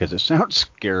me because it sounds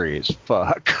scary as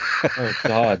fuck. Oh,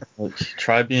 God. Well,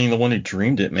 try being the one who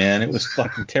dreamed it, man. It was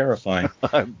fucking terrifying.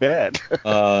 I bet.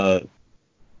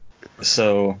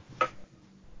 So,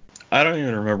 I don't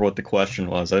even remember what the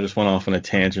question was. I just went off on a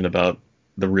tangent about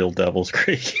the real Devil's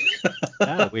Creek.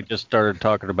 We just started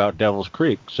talking about Devil's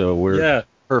Creek, so we're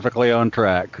perfectly on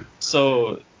track.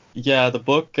 So, yeah, the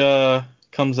book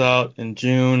comes out in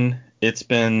June. It's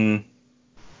been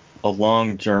a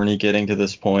long journey getting to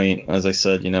this point. As I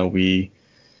said, it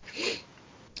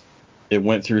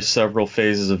went through several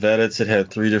phases of edits. It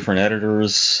had 3 different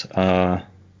editors. The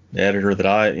editor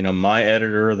that my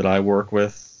editor that I work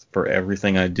with for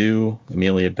everything I do,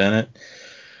 Amelia Bennett.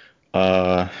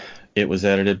 It was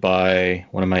edited by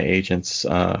one of my agents,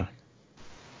 fellow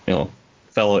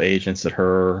agents at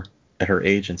her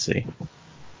agency,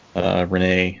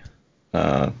 Renee.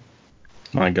 My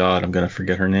God, I'm gonna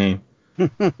forget her name.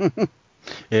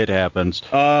 It happens.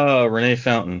 Renee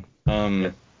Fountain.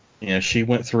 She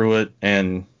went through it,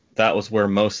 and that was where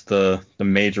most of the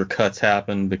major cuts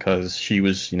happened because she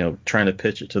was, trying to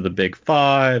pitch it to the Big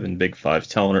Five, and Big Five's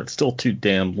telling her it's still too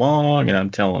damn long, and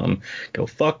I'm telling them go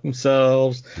fuck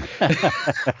themselves.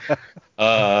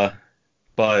 But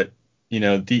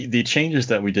the changes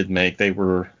that we did make, they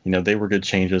were good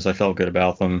changes. I felt good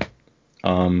about them.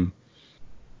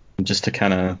 Just to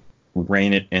kind of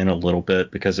rein it in a little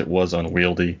bit because it was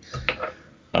unwieldy.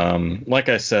 Like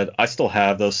I said, I still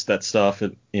have that stuff.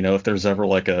 If there's ever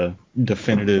like a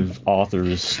definitive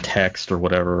author's text or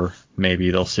whatever, maybe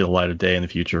they'll see the light of day in the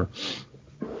future.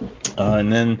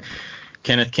 And then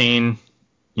Kenneth Kane,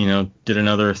 did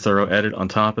another thorough edit on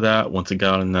top of that once it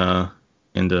got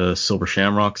into Silver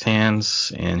Shamrock's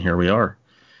hands, and here we are.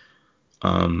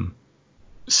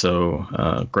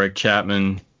 So Greg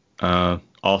Chapman,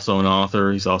 also an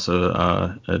author. He's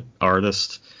also an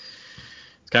artist.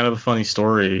 It's kind of a funny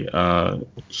story.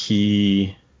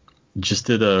 He just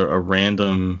did a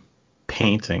random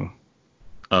painting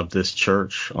of this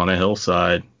church on a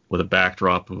hillside with a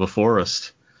backdrop of a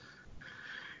forest.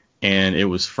 and it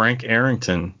was Frank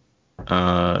Arrington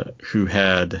who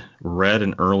had read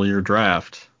an earlier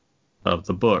draft of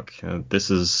the book. This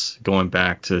is going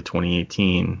back to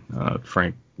 2018.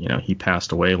 Frank, he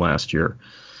passed away last year.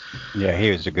 Yeah,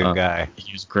 he was a good guy.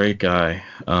 He was a great guy.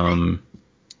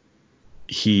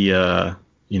 He,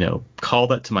 called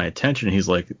that to my attention. He's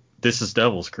like, "This is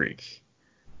Devil's Creek."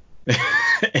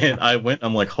 And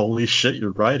I'm like, "Holy shit,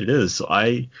 you're right, it is." So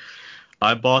I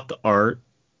bought the art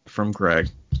from Greg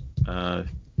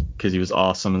because he was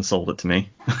awesome and sold it to me.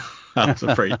 I was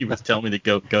afraid he was telling me to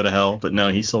go to hell, but no,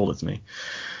 he sold it to me.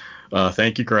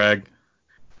 Thank you, Greg.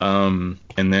 And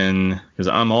then, because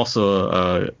I'm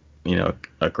also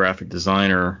a graphic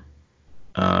designer,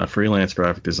 freelance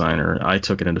graphic designer, I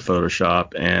took it into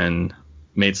Photoshop and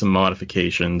made some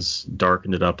modifications,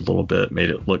 darkened it up a little bit, made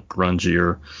it look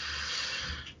grungier,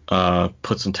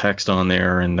 put some text on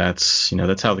there, and that's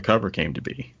how the cover came to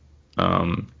be.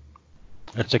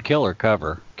 It's a killer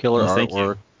cover, killer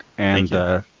artwork, and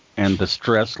the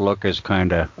stress look is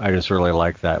I just really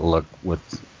like that look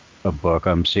with a book.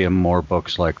 I'm seeing more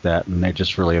books like that, and they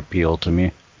just really appeal to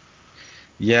me.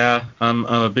 Yeah, I'm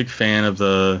a big fan of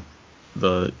the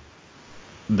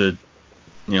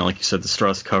like you said, the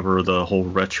stress cover, the whole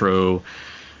retro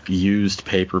used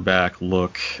paperback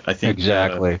look. I think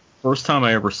exactly. First time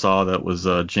I ever saw that was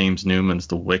James Newman's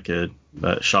The Wicked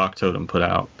that Shock Totem put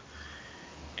out,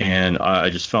 and I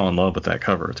just fell in love with that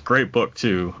cover. It's a great book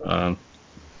too.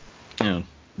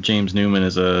 James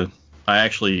Newman I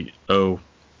actually owe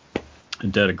a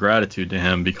debt of gratitude to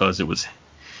him because it was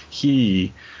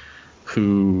he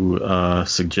who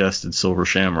suggested Silver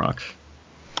Shamrock.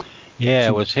 Yeah,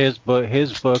 it was his book.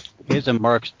 His and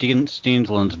Mark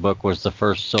Steensland's book was the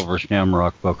first Silver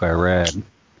Shamrock book I read.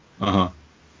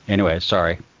 Anyway,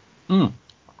 sorry.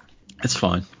 It's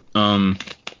fine.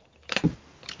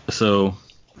 So,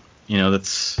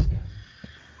 that's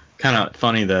kind of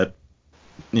funny that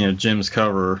Jim's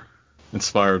cover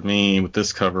inspired me with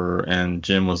this cover, and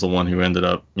Jim was the one who ended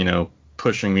up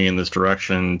pushing me in this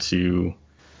direction to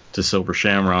Silver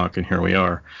Shamrock, and here we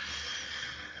are.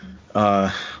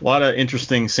 A lot of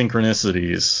interesting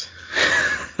synchronicities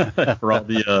for all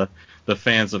the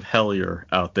fans of Hellier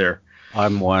out there.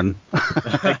 I'm one.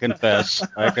 I confess.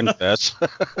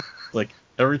 Like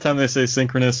every time they say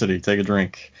synchronicity, take a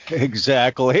drink.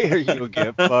 Exactly. You'll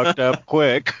get fucked up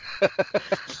quick.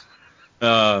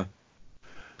 So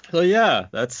yeah,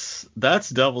 that's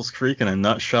Devil's Creek in a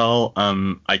nutshell.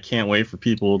 I can't wait for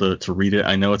people to read it.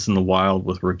 I know it's in the wild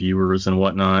with reviewers and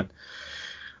whatnot.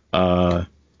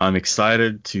 I'm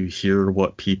excited to hear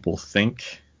what people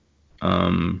think. I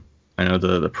know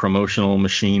the promotional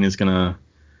machine is gonna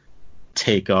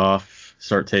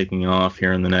start taking off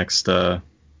here in the next,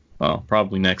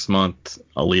 probably next month,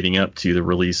 leading up to the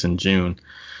release in June.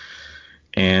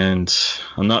 And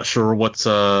I'm not sure I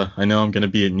know I'm going to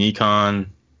be at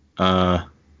Nikon,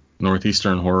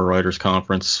 Northeastern Horror Writers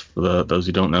Conference, for those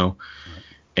who don't know,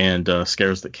 and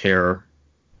Scares That Care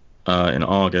in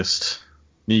August.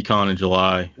 Nikon in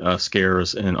July,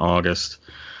 Scares in August.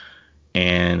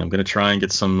 And I'm going to try and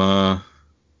get some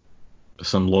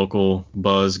local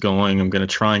buzz going. I'm going to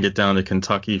try and get down to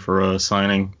Kentucky for a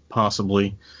signing,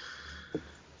 possibly.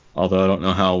 Although I don't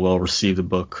know how well received the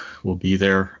book will be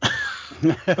there.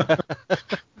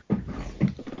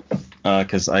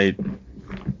 Because I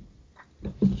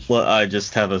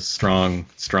just have a strong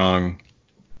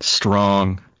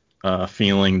feeling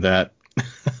that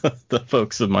the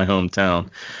folks of my hometown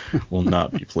will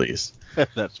not be pleased.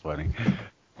 That's funny.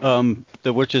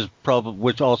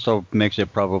 Which also makes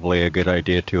it probably a good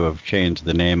idea to have changed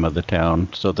the name of the town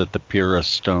so that the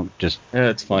purists don't just. Yeah,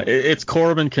 it's fine. It's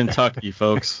Corbin, Kentucky,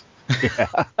 folks.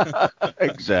 Yeah,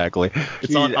 exactly.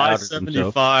 It's on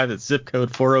I-75. It's zip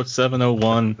code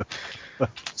 40701,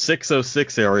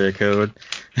 606 area code.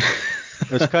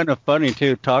 It's kind of funny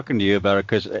too talking to you about it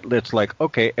because it's like,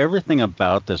 okay, everything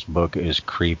about this book is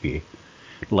creepy.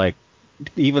 Like,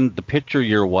 even the picture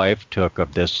your wife took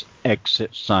of this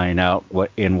exit sign out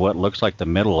in what looks like the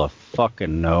middle of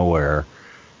fucking nowhere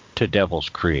to Devil's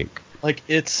Creek. Like,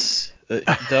 it's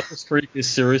Devil's Creek is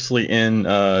seriously in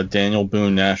Daniel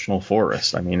Boone National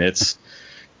Forest. I mean, it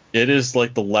is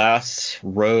like the last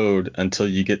road until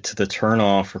you get to the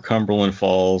turnoff for Cumberland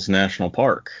Falls National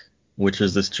Park, which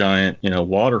is this giant,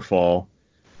 waterfall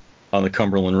on the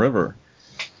Cumberland River.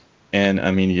 And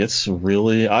I mean, it's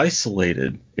really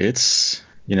isolated. It's,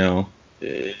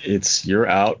 you're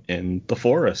out in the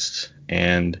forest,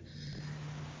 and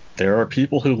there are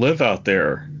people who live out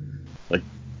there like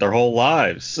their whole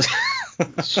lives.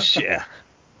 Yeah.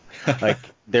 Like,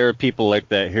 there are people like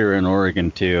that here in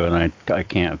Oregon too, and I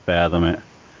can't fathom it.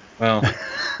 Well,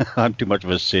 I'm too much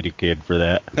of a city kid for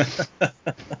that.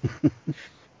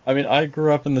 I mean, I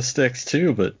grew up in the sticks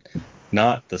too, but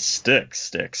not the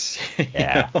sticks.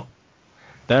 Yeah.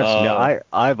 Know?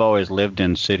 I've always lived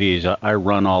in cities. I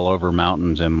run all over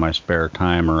mountains in my spare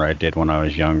time, or I did when I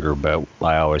was younger, but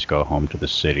I always go home to the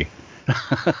city.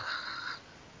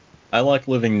 I like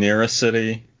living near a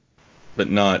city,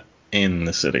 but not in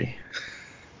the city.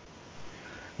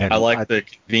 And I like the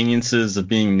conveniences of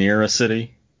being near a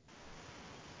city,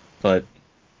 but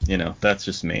that's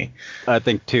just me. I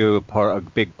think too, a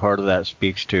big part of that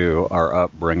speaks to our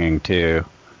upbringing too.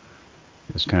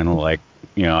 It's kind of like,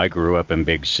 I grew up in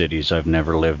big cities. I've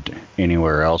never lived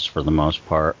anywhere else for the most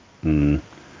part. And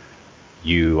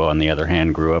you, on the other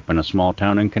hand, grew up in a small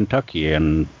town in Kentucky.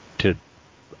 And to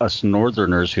us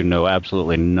Northerners who know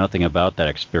absolutely nothing about that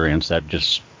experience, that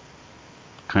just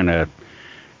kind of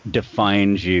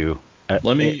defines you.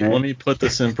 Let me put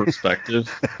this in perspective.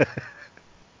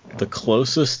 The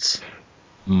closest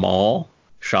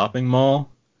shopping mall,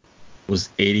 was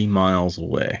 80 miles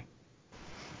away.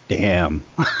 Damn.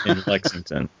 In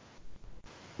Lexington,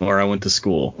 where I went to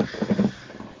school.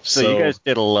 So you guys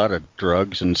did a lot of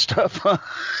drugs and stuff, huh?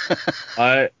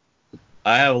 I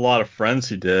have a lot of friends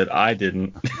who did. I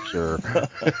didn't. Sure.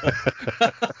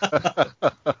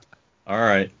 All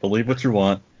right, believe what you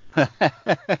want.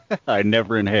 I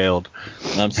never inhaled.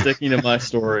 I'm sticking to my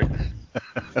story.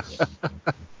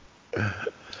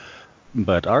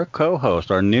 But our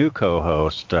new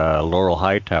co-host, Laurel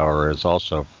Hightower, is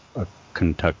also a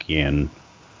Kentuckian.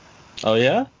 Oh,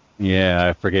 yeah? Yeah,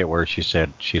 I forget where she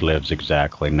said she lives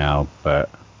exactly now, but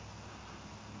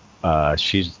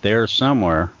she's there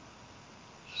somewhere.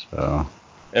 So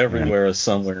everywhere is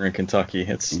somewhere in Kentucky.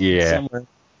 It's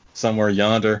somewhere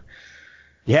yonder.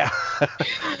 Yeah,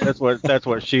 that's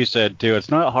what she said too. It's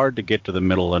not hard to get to the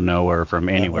middle of nowhere from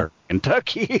anywhere in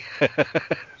Kentucky.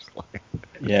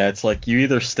 Yeah, it's like you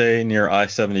either stay near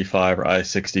I-75 or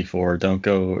I-64. Don't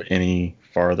go any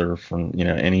farther from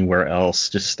anywhere else.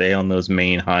 Just stay on those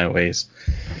main highways.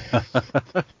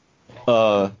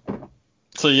 So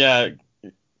yeah,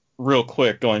 real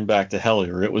quick, going back to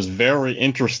Hellier, it was very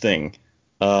interesting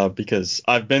because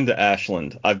I've been to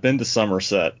Ashland, I've been to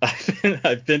Somerset,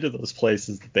 I've been to those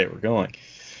places that they were going.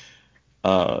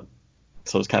 So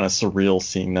it's kind of surreal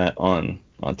seeing that on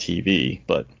TV,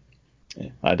 but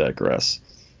I digress.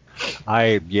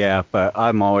 But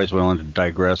I'm always willing to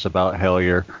digress about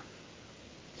Hellier.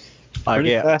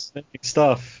 Pretty fascinating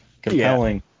stuff.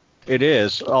 Compelling. Yeah, it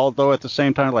is. Although at the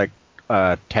same time, like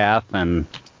Taff and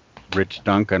Rich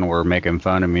Duncan were making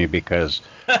fun of me because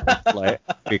I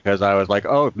was like,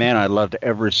 oh man, I loved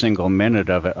every single minute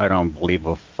of it. I don't believe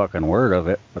a fucking word of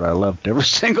it, but I loved every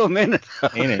single minute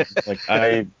of it. Like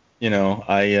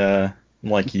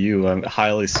like you, I'm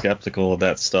highly skeptical of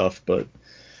that stuff, but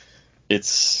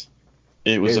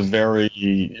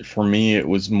for me it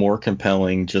was more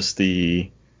compelling just the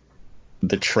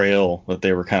trail that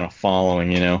they were kind of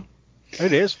following,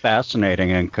 It is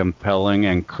fascinating and compelling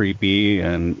and creepy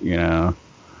and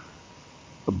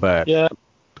but yeah.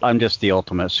 I'm just the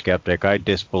ultimate skeptic. I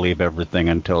disbelieve everything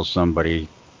until somebody,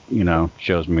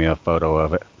 shows me a photo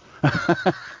of it.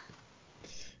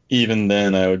 Even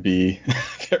then, I would be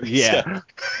very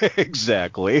skeptical.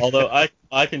 Exactly. Although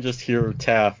I can just hear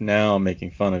Taff now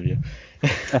making fun of you.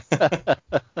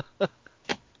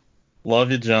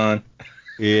 Love you, John.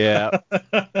 Yeah.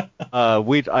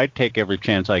 I'd take every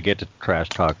chance I get to trash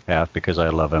talk Taff because I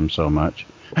love him so much.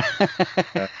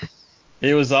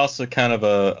 He was also kind of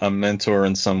a mentor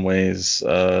in some ways,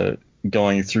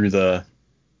 going through the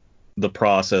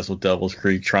process with Devil's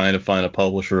Creek, trying to find a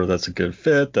publisher that's a good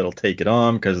fit that'll take it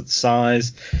on because of the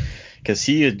size. Because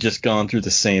he had just gone through the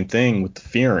same thing with The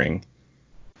Fearing,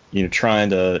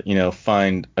 trying to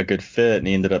find a good fit, and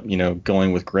he ended up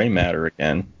going with Gray Matter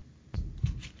again.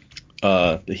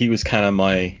 He was kind of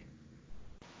I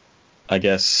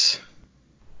guess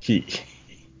he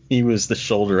was the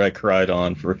shoulder I cried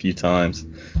on for a few times.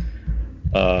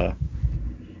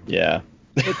 Yeah.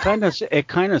 It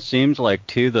kind of seems like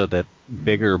too though that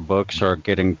bigger books are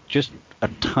getting just a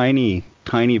tiny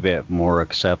bit more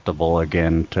acceptable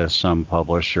again to some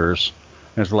publishers.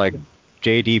 It's like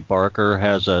J.D. Barker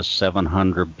has a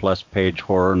 700 plus page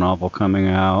horror novel coming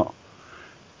out,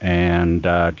 and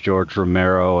George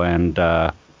Romero and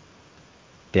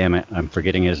damn it, I'm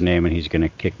forgetting his name, and he's going to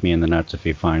kick me in the nuts if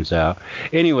he finds out.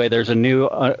 Anyway, there's a new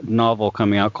novel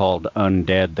coming out called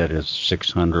Undead that is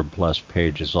 600 plus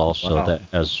pages also. Wow. That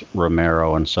has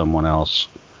Romero and someone else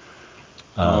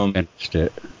finished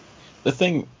it. The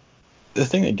thing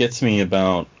that gets me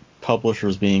about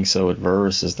publishers being so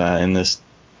adverse is that in this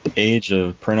age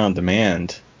of print on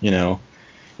demand, You know,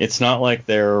 it's not like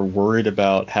they're worried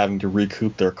about having to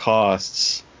recoup their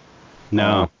costs.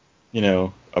 No. You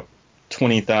know, a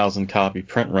 20,000 copy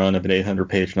print run of an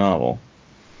 800-page novel.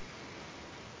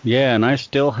 Yeah, and I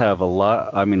still have a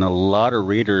lot of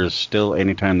readers still,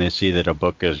 anytime they see that a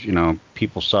book is,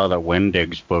 people saw that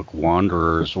Wendig's book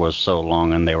Wanderers was so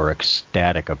long and they were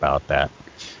ecstatic about that.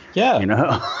 Yeah.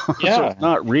 Yeah. So it's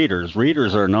not readers.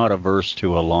 Readers are not averse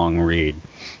to a long read,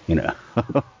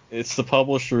 It's the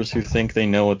publishers who think they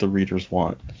know what the readers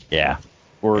want. Yeah.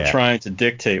 Or trying to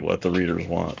dictate what the readers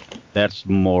want. That's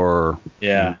more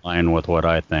in line with what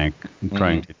I think.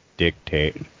 Trying to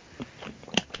dictate.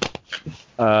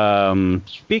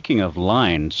 Speaking of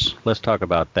lines, let's talk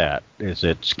about that. Is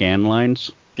it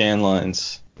Scanlines?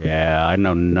 Scanlines. Yeah, I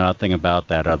know nothing about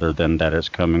that other than that it's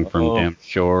coming from Dim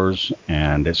Shores,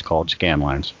 and it's called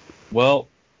Scanlines. Well,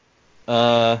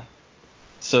 so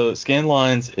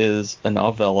Scanlines is a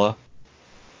novella.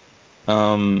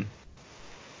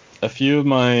 A few of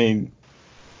my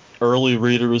early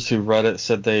readers who read it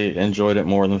said they enjoyed it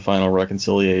more than Final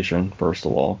Reconciliation, first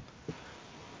of all.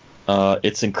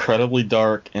 It's incredibly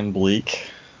dark and bleak.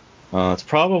 It's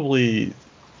probably,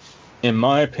 in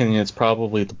my opinion, it's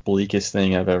probably the bleakest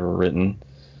thing I've ever written.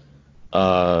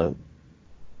 And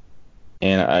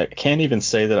I can't even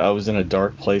say that I was in a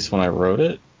dark place when I wrote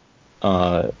it.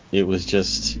 It was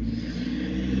just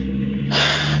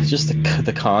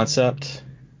the concept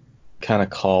kind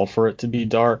of called for it to be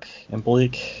dark and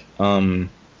bleak.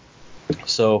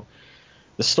 So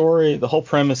the whole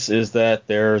premise is that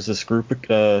there's this group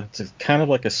of, it's kind of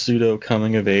like a pseudo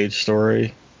coming of age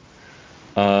story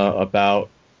about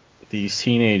these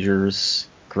teenagers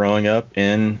growing up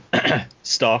in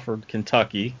Stafford,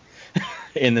 Kentucky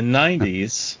in the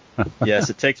 90s. Yes,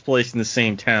 it takes place in the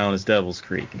same town as Devil's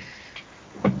Creek.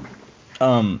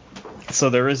 So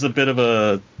there is a bit of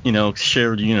a,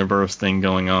 shared universe thing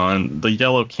going on. The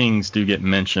Yellow Kings do get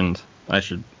mentioned, I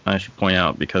should point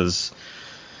out, because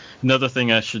another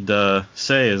thing I should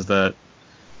say is that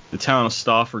the town of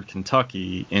Stafford,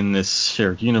 Kentucky, in this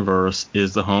shared universe,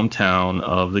 is the hometown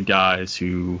of the guys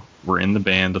who were in the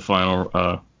band,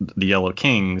 the Yellow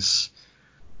Kings,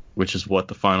 which is what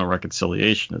the Final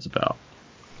Reconciliation is about.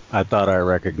 I thought I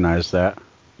recognized that.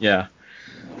 Yeah.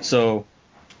 So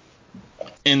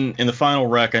in the Final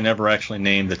Rec, I never actually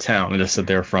named the town. I just said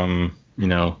they're from,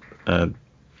 I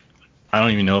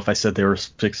don't even know if I said they were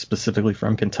specifically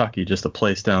from Kentucky, just a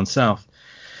place down south.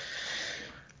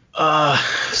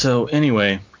 So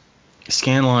anyway,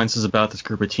 Scanlines is about this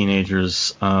group of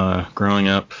teenagers growing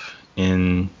up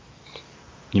in,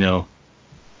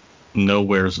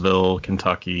 Nowheresville,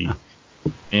 Kentucky,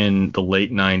 in the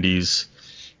late 90s.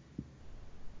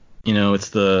 It's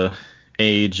the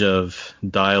age of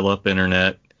dial-up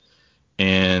internet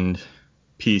and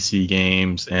PC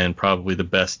games, and probably the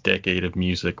best decade of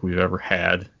music we've ever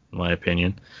had, in my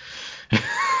opinion.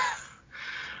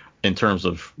 In terms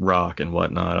of rock and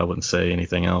whatnot, I wouldn't say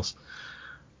anything else.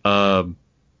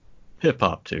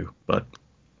 Hip-hop too, but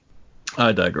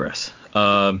I digress.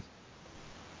 And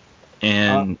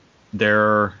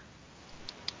there...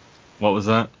 What was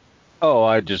that? Oh,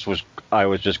 I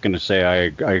was just going to say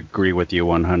I agree with you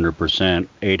 100%.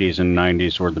 80s and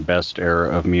 90s were the best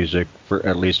era of music,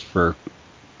 at least for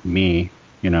me,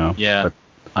 Yeah. But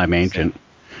I'm ancient.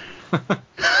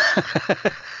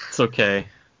 It's okay.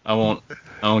 I won't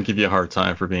give you a hard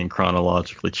time for being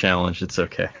chronologically challenged. It's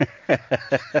okay.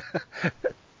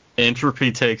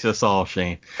 Entropy takes us all,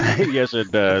 Shane. Yes,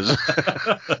 it does.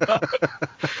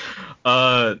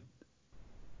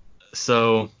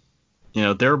 So,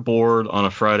 they're bored on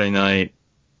a Friday night,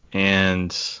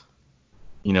 and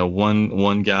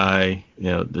one guy,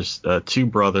 there's two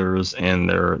brothers and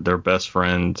their best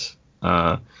friend,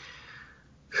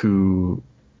 who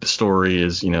the story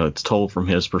is, it's told from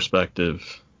his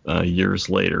perspective. Years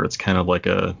later, it's kind of like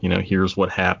here's what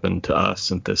happened to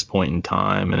us at this point in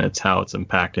time, and it's how it's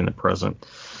impacting the present.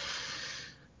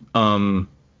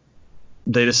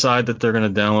 They decide that they're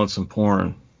going to download some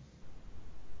porn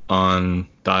on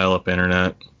dial-up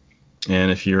internet, and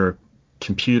if you're a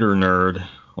computer nerd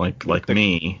like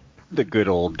me, the good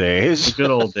old days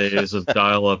of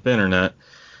dial-up internet,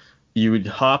 you would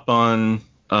hop on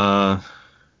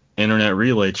Internet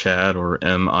Relay Chat, or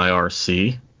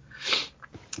MIRC,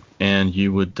 and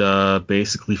you would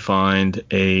basically find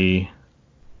a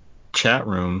chat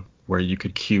room where you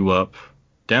could queue up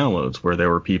downloads, where there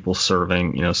were people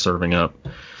serving up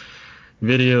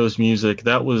videos, music.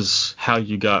 That was how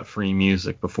you got free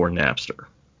music before Napster.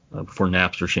 Before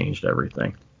Napster changed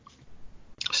everything.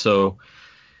 So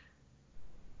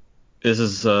this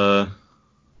is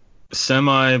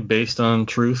semi based on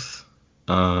truth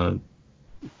uh,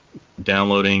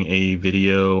 downloading a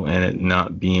video and it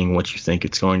not being what you think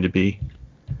it's going to be.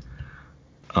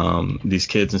 These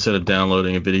kids, instead of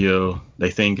downloading a video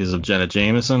they think is of Jenna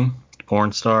Jameson,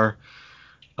 porn star,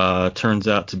 turns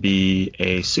out to be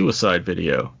a suicide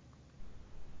video.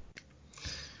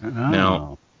 Oh.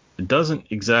 Now, it doesn't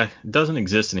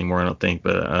exist anymore, I don't think,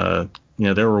 but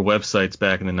there were websites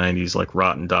back in the 90s like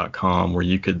Rotten.com where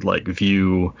you could like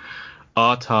view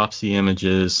autopsy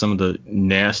images, some of the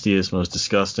nastiest, most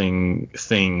disgusting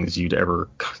things you'd ever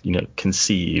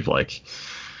conceive, like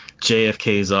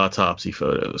JFK's autopsy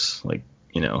photos. Like,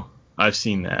 I've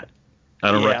seen that.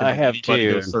 I don't recommend I have anybody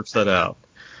too. go search that out.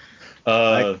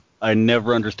 I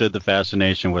never understood the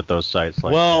fascination with those sites.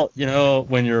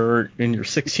 When you're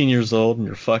 16 years old and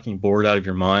you're fucking bored out of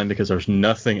your mind because there's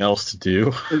nothing else to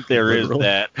do. There is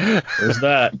that. There's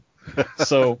that.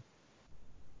 So,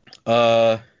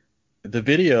 the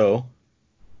video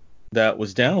that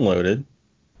was downloaded,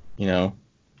 and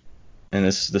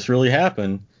this really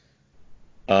happened,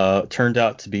 turned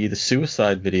out to be the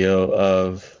suicide video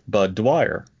of Bud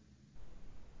Dwyer,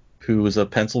 who was a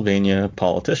Pennsylvania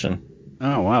politician.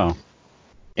 Oh, wow.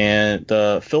 And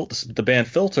the band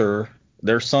Filter,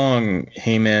 their song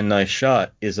 "Hey Man, Nice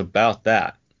Shot" is about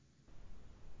that.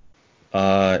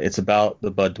 It's about the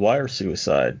Bud Dwyer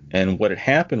suicide. And what had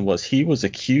happened was he was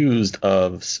accused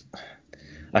of,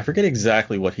 I forget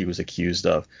exactly what he was accused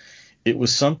of. It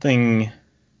was some kind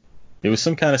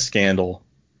of scandal.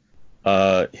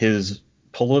 His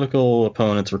political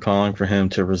opponents were calling for him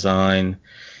to resign.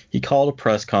 He called a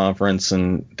press conference,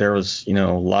 and there was,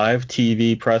 live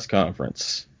TV press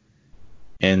conference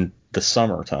in the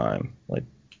summertime.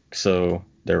 So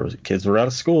kids were out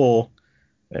of school,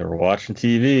 they were watching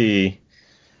TV,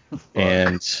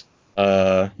 and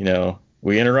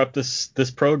we interrupt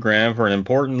this program for an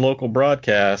important local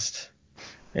broadcast,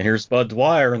 and here's Bud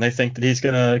Dwyer, and they think that he's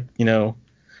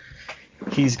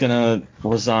gonna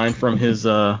resign from his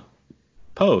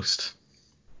post.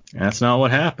 And that's not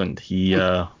what happened. He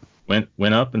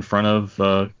went up in front of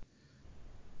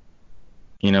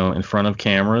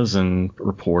cameras and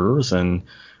reporters and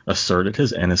asserted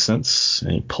his innocence,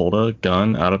 and he pulled a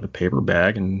gun out of a paper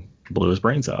bag and blew his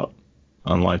brains out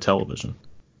on live television.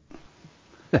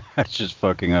 That's just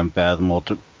fucking unfathomable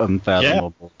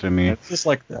to me. It's just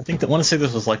I want to say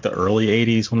this was like the early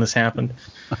 80s when this happened.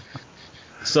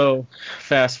 So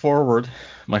fast forward,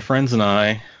 my friends and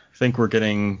I think we're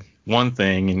getting one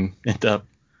thing and end up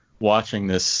watching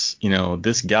this,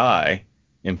 this guy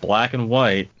in black and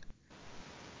white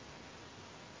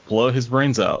blow his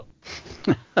brains out.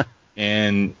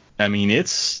 And I mean,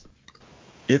 it's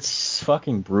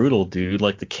fucking brutal, dude.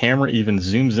 Like, the camera even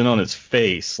zooms in on his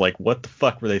face. Like, what the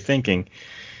fuck were they thinking?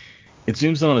 It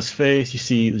zooms in on his face. You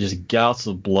see just gouts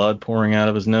of blood pouring out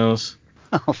of his nose.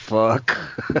 Oh, fuck.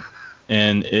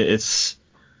 And it's,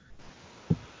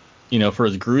 for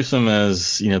as gruesome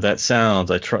as, that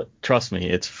sounds, trust me,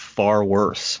 it's far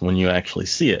worse when you actually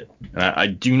see it. And I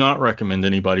do not recommend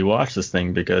anybody watch this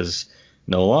thing because,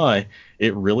 no lie,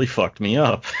 it really fucked me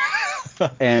up.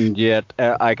 And yet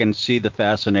I can see the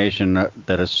fascination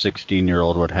that a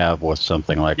 16-year-old would have with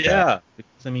something like that. Yeah,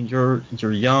 because, I mean, you're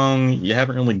young, you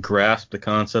haven't really grasped the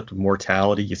concept of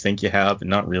mortality. You think you have, but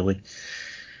not really.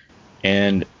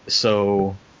 And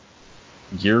so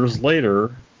years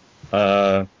later,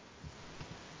 there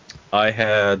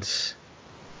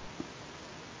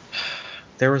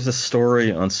was a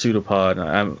story on Pseudopod.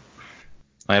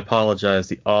 I apologize,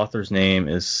 the author's name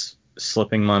is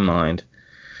slipping my mind.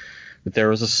 But there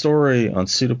was a story on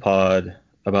Pseudopod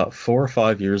about 4 or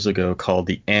 5 years ago called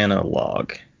The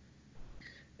Analog.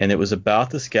 And it was about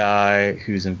this guy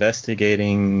who's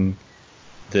investigating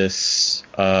this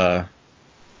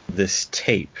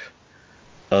tape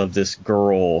of this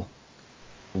girl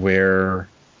where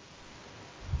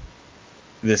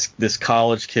this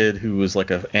college kid who was like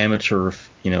an amateur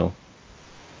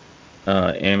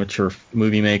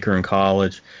movie maker in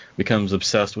college becomes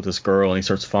obsessed with this girl, and he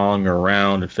starts following her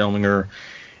around and filming her,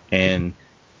 and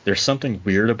there's something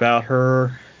weird about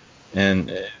her,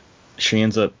 and she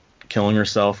ends up killing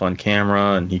herself on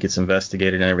camera, and he gets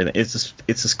investigated and everything. It's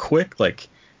this quick, like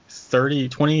 30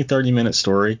 minute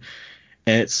story,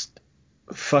 and it's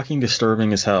fucking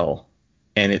disturbing as hell,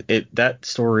 and that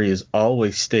story has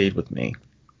always stayed with me.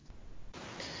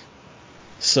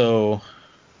 So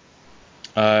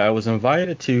I was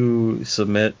invited to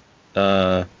submit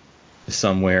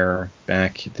somewhere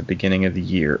back at the beginning of the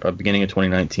year, beginning of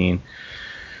 2019.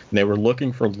 They were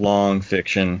looking for long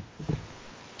fiction,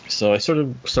 so I sort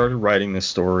of started writing this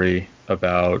story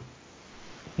about,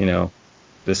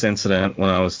 this incident when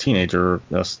I was a teenager,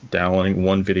 us downloading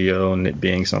one video and it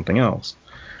being something else.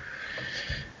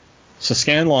 So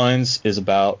Scanlines is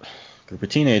about a group of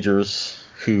teenagers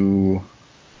who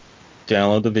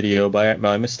download the video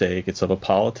by mistake. It's of a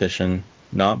politician,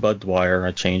 not Bud Dwyer.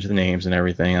 I changed the names and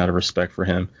everything out of respect for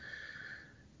him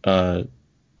and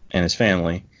his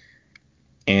family.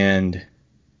 And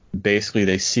basically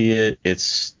they see it.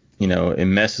 It's, it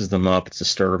messes them up. It's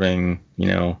disturbing.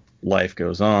 Life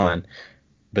goes on.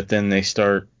 But then they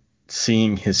start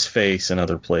seeing his face in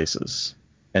other places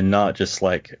and not just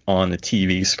like on the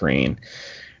TV screen.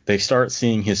 They start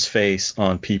seeing his face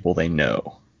on people they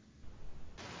know.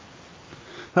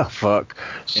 Oh, fuck.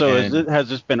 So has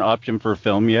this been optioned for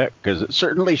film yet? Because it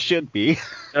certainly should be.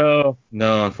 No,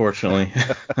 unfortunately.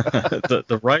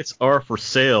 The rights are for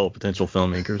sale, potential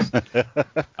filmmakers.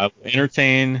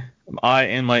 I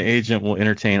and my agent will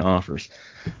entertain offers.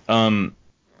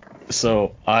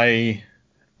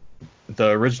 The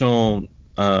original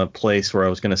place where I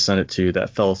was going to send it to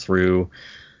that fell through,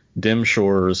 Dim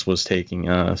Shores was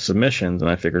taking submissions, and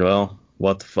I figured, well,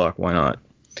 what the fuck, why not?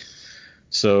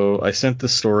 So I sent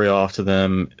this story off to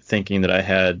them thinking that I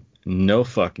had no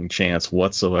fucking chance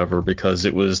whatsoever because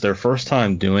it was their first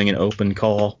time doing an open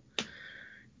call,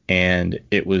 and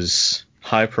it was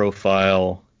high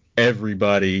profile.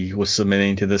 Everybody was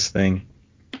submitting to this thing,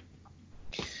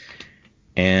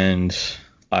 and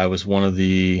I was one of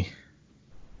the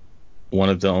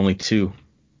only two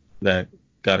that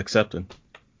got accepted.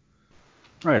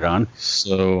 Right on.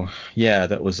 So yeah,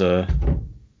 that was a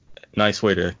nice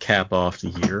way to cap off the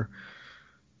year.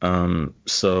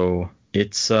 So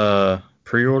it's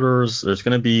pre-orders. There's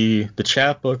going to be the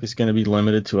chapbook is going to be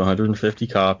limited to 150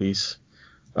 copies.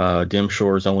 Dim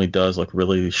Shores only does like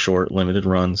really short limited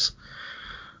runs.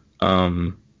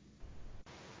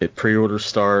 Pre-orders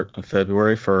start on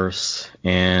February 1st,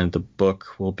 and the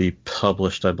book will be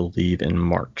published, I believe, in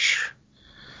March.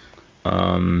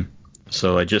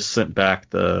 So I just sent back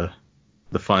the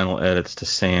final edits to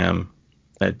Sam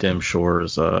at Dim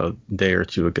Shores a day or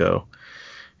two ago.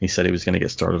 He said he was going to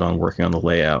get started on working on the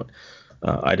layout.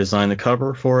 I designed the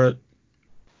cover for it.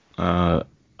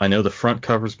 I know the front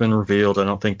cover's been revealed. I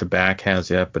don't think the back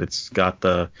has yet, but it's got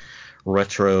the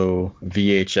retro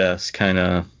VHS kind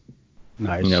of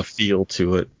nice. Feel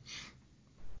to it.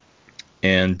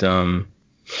 And that's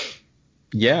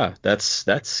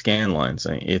Scanlines.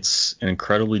 It's an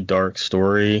incredibly dark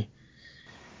story.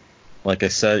 Like I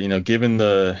said, given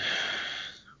the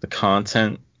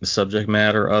content, the subject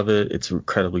matter of it, it's an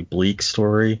incredibly bleak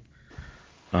story.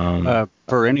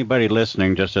 For anybody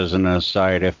listening, just as an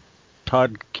aside, if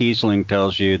Todd Kiesling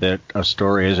tells you that a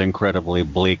story is incredibly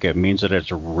bleak, it means that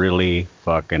it's really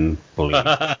fucking bleak.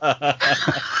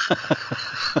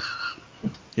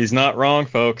 He's not wrong,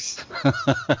 folks.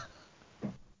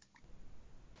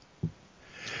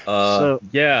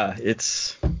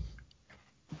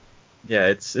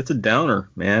 It's a downer,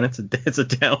 man. It's a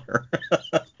downer.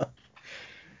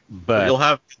 But you'll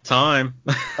have time.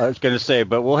 I was going to say,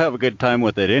 but we'll have a good time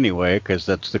with it anyway, because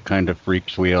that's the kind of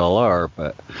freaks we all are.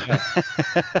 But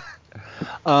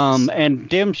and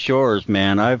Dim Shores,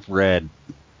 man, I've read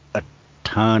a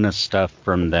ton of stuff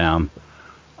from them,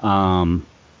 and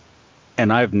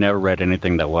I've never read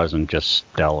anything that wasn't just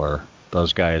stellar.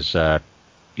 Those guys,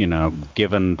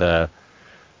 given the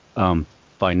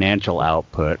financial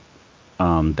output,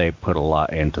 they put a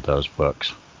lot into those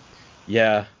books.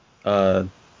 Yeah.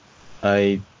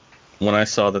 When I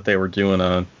saw that they were doing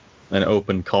an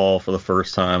open call for the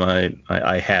first time,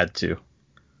 I had to.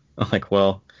 I'm like,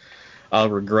 well, I'll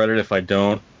regret it if I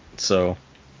don't. So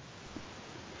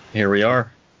here we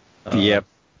are. Yep.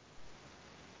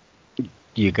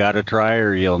 You got to try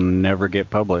or you'll never get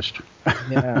published.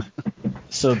 Yeah.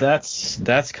 So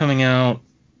that's coming out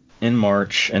in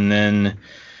March, and then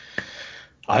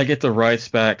I get the rights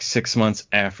back 6 months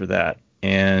after that.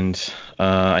 And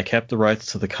I kept the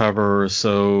rights to the cover,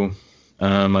 so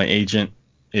my agent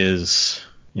is,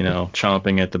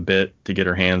 chomping at the bit to get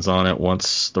her hands on it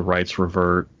once the rights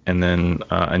revert, and then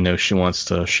I know she wants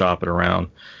to shop it around.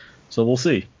 So we'll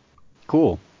see.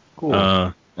 Cool.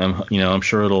 I'm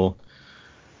sure it'll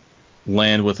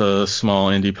land with a small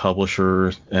indie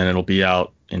publisher, and it'll be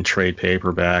out in trade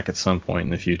paperback at some point in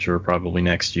the future, probably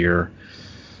next year.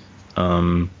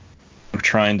 I'm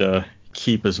trying to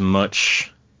keep as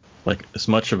much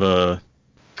of a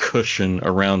cushion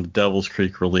around the Devil's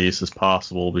Creek release as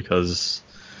possible, because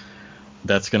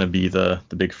that's going to be the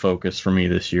big focus for me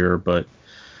this year. But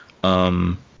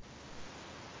I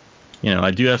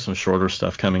do have some shorter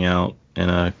stuff coming out in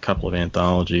a couple of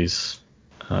anthologies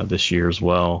this year as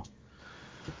well.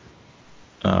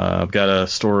 I've got a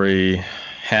story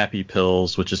Happy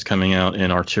Pills, which is coming out in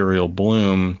Arterial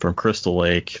Bloom from Crystal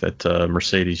Lake that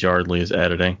Mercedes Yardley is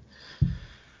editing.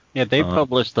 Yeah, they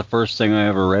published the first thing I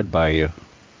ever read by you.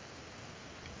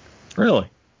 Really?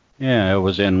 Yeah, it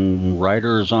was in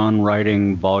Writers on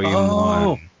Writing Volume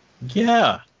 1.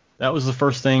 Yeah. That was the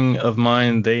first thing of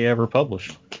mine they ever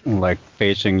published. Like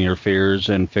Facing Your Fears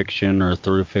in Fiction or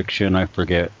Through Fiction, I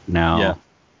forget now. Yeah.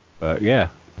 But yeah.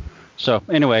 So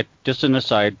anyway, just an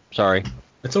aside, sorry.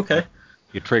 It's okay.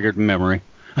 You triggered memory.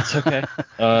 It's okay.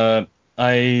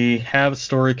 I have a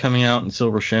story coming out in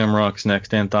Silver Shamrock's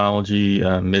next anthology,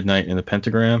 Midnight in the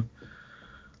Pentagram.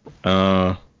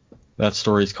 That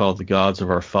story is called The Gods of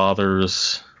Our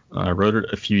Fathers. I wrote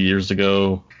it a few years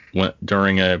ago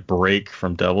during a break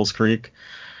from Devil's Creek.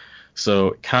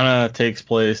 So it kind of takes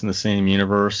place in the same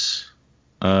universe,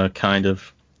 kind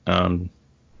of.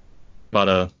 About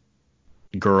a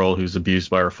girl who's abused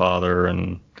by her father,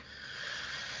 and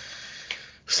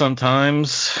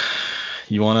sometimes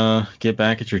you want to get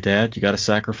back at your dad, you got to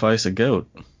sacrifice a goat.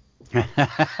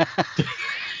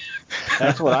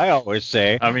 That's what I always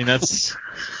say. I mean, I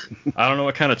don't know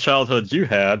what kind of childhood you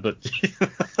had, but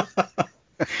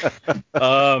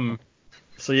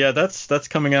so yeah, that's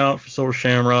coming out for Silver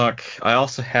Shamrock. I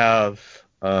also have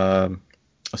a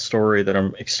story that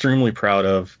I'm extremely proud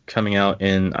of coming out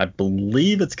in, I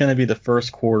believe it's going to be the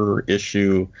first quarter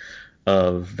issue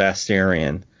of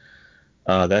Vastarian.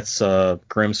 That's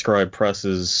Grimscribe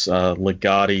Press's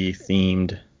Ligotti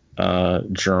themed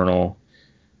journal.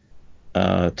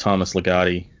 Thomas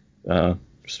Ligotti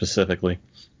specifically.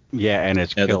 Yeah, and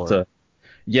it's killer.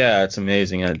 It's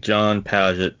amazing. John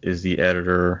Paget is the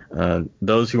editor.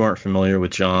 Those who aren't familiar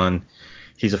with John,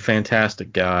 he's a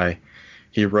fantastic guy.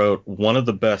 He wrote one of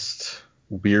the best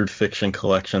weird fiction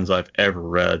collections I've ever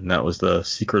read, and that was The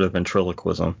Secret of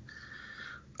Ventriloquism.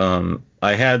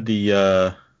 I had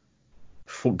the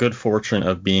good fortune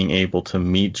of being able to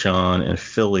meet John in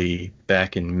Philly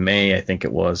back in May, I think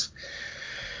it was.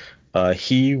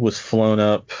 He was flown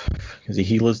up because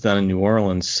he lives down in New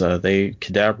Orleans.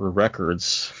 Cadabra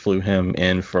Records flew him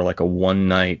in for like a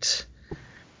one-night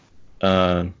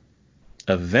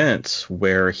event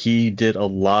where he did a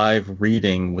live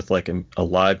reading with like a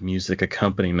live music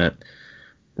accompaniment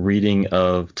reading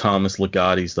of Thomas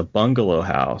Ligotti's The Bungalow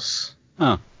House.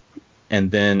 Huh.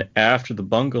 And then after The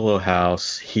Bungalow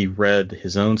House, he read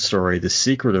his own story, The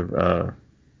Secret of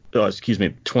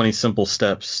 20 Simple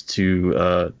Steps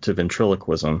to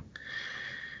Ventriloquism.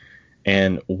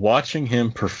 And watching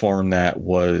him perform that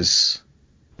was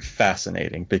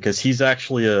fascinating because he's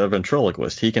actually a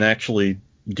ventriloquist. He can actually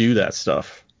do that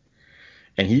stuff.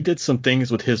 And he did some things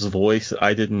with his voice that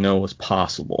I didn't know was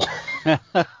possible.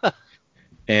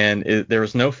 And there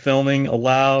was no filming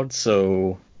allowed,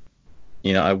 so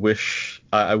I wish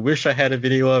I had a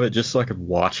video of it just so I could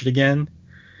watch it again.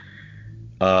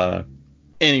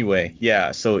 Anyway,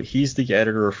 yeah, so he's the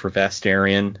editor for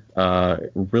Vastarian,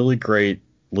 really great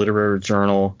literary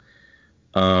journal.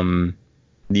 The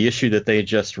issue that they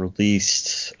just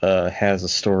released has a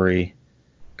story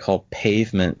called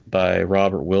Pavement by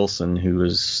Robert Wilson, who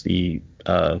is the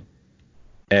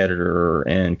editor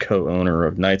and co-owner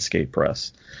of Nightscape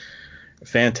Press.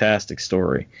 Fantastic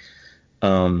story.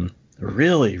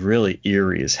 Really, really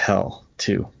eerie as hell,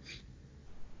 too.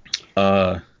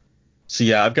 So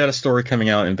yeah, I've got a story coming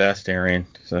out in Vastarian.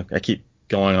 So I keep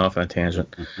going off on a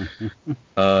tangent.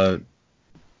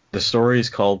 The story is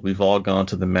called We've All Gone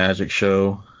to the Magic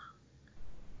Show.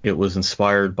 It was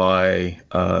inspired by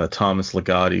Thomas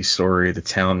Ligotti's story, The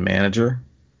Town Manager.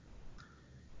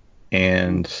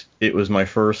 And it was my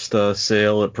first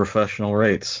sale at professional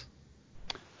rates.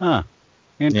 Huh.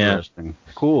 Interesting. Yeah.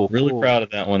 Cool. Really proud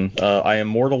of that one. I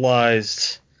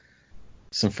immortalized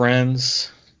some friends.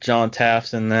 John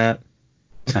Taft's in that.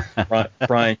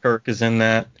 Brian Kirk is in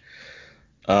that.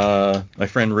 My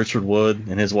friend Richard Wood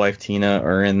and his wife Tina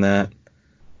are in that.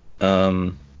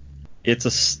 All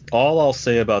I'll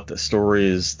say about the story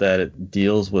is that it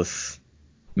deals with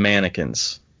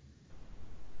mannequins.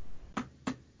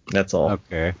 That's all.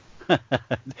 Okay.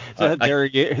 There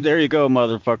you go,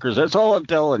 motherfuckers. That's all I'm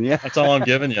telling you. That's all I'm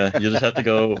giving you. You just have to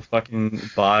go fucking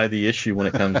buy the issue when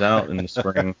it comes out in the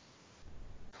spring.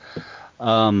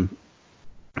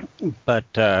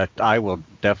 But I will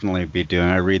definitely be doing.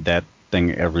 I read that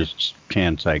thing every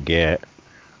chance I get,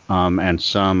 and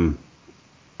some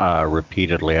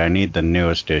repeatedly. I need the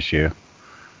newest issue,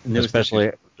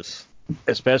 especially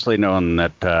knowing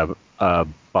that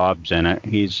Bob's in it.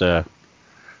 He's a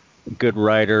good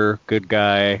writer, good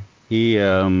guy. He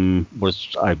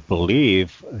was, I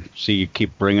believe. See, you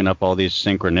keep bringing up all these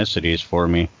synchronicities for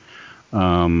me.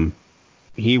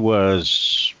 He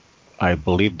was I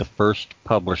believe, the first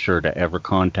publisher to ever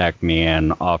contact me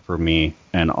and offer me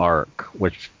an arc,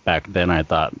 which back then I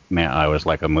thought, man, I was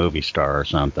like a movie star or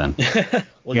something.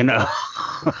 You know?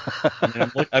 I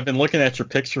mean, I've been looking at your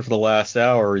picture for the last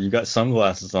hour. You got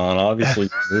sunglasses on. Obviously,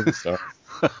 you're a movie star.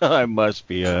 I must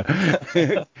be.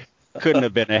 Couldn't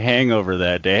have been a hangover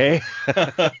that day.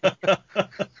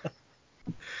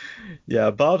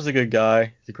 Yeah, Bob's a good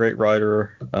guy. He's a great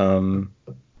writer.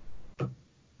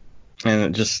 And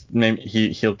it just maybe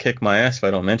he'll kick my ass if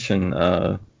I don't mention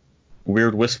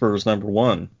Weird Whispers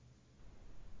 #1.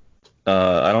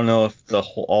 I don't know if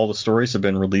all the stories have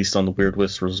been released on the Weird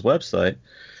Whispers website.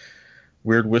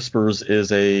 Weird Whispers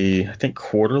is I think,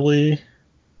 quarterly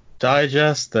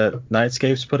digest that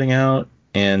Nightscape's putting out,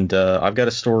 and I've got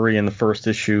a story in the first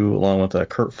issue along with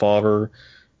Kurt Fodder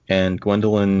and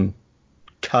Gwendolyn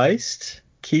Keist.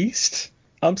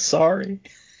 I'm sorry.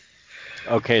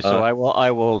 Okay, so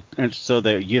I will, and so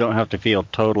that you don't have to feel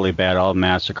totally bad, I'll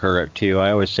massacre it too.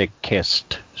 I always say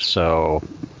kissed, so.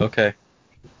 Okay.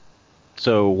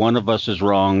 So one of us is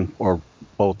wrong, or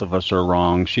both of us are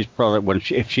wrong. She's probably,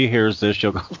 if she hears this,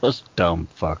 she'll go, those dumb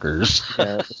fuckers.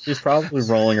 Yeah, she's probably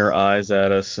rolling her eyes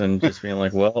at us and just being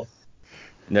like, well,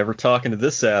 never talking to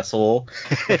this asshole.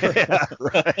 Yeah,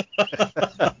 right.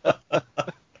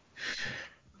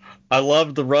 I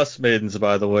love The Rust Maidens,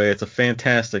 by the way. It's a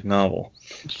fantastic novel.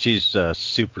 She's a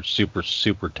super, super,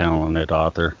 super talented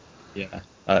author. Yeah.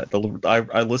 I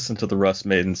listened to The Rust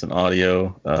Maidens in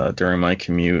audio during my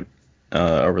commute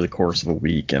over the course of a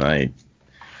week, and I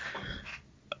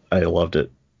loved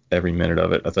it, every minute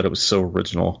of it. I thought it was so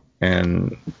original,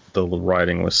 and the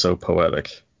writing was so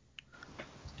poetic.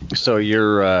 So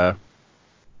you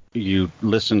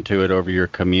listen to it over your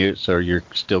commute, so you're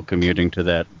still commuting to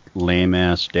that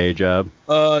lame-ass day job?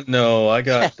 No, I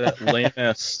got that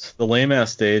the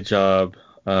lame-ass day job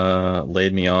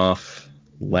laid me off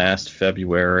last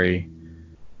February,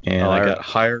 and I got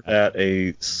hired at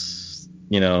a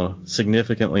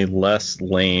significantly less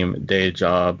lame day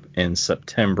job in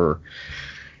September.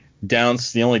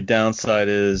 The only downside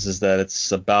is that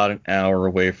it's about an hour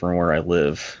away from where I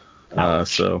live.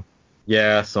 So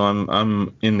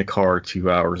I'm in the car 2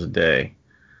 hours a day.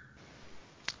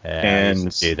 Yeah, I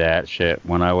used to do that shit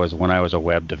when I was a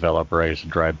web developer. I used to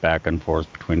drive back and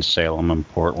forth between Salem and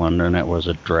Portland, and it was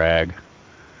a drag.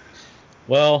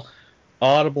 Well,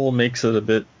 Audible makes it a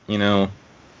bit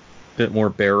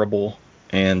more bearable,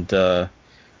 and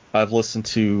I've listened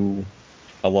to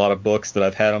a lot of books that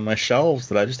I've had on my shelves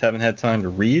that I just haven't had time to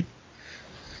read.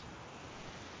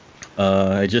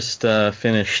 I just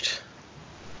finished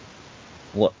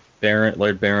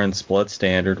Lloyd Barron's Blood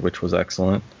Standard, which was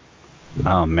excellent.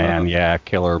 Oh man, yeah,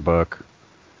 killer book.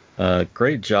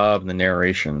 Great job in the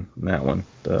narration in that one.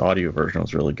 The audio version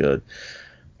was really good.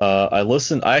 I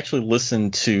actually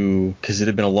listened to, because it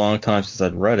had been a long time since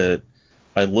I'd read it,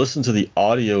 I listened to the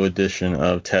audio edition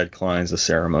of Ted Klein's The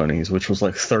Ceremonies, which was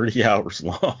like 30 hours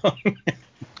long.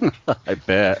 I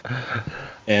bet.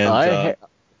 And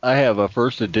I have a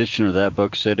first edition of that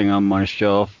book sitting on my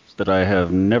shelf that I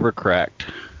have never cracked.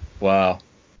 Wow.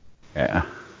 Yeah.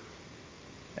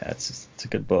 It's a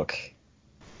good book.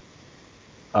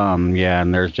 Yeah,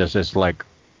 and there's just this like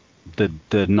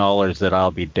the knowledge that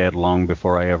I'll be dead long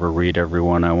before I ever read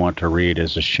everyone I want to read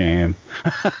is a shame.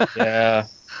 Yeah,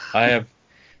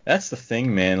 that's the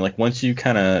thing, man. Like once you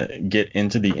kind of get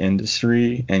into the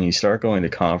industry and you start going to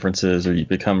conferences or you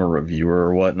become a reviewer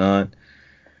or whatnot,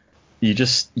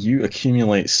 you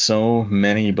accumulate so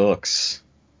many books.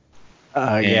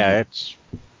 Yeah, it's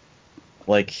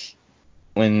like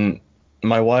when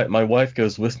my wife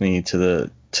goes with me to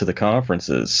the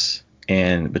conferences,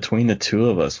 and between the two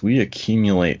of us, we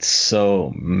accumulate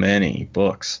so many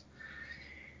books.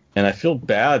 And I feel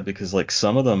bad because like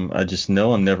some of them I just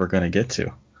know I'm never going to get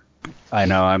to. I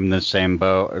know, I'm in the same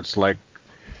boat. It's like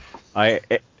I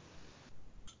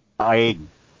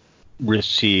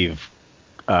receive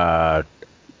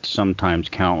sometimes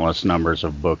countless numbers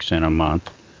of books in a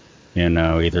month.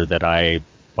 Either that I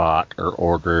bought or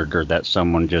ordered or that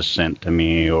someone just sent to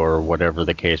me or whatever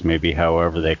the case may be,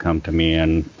 however they come to me,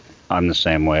 and I'm the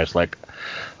same way. It's like,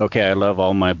 okay, I love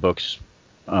all my books.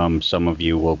 Some of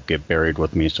you will get buried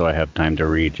with me, so I have time to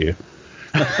read you.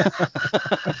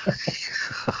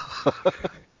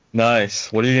 Nice.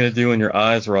 What are you gonna do when your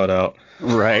eyes rot out?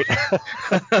 Right.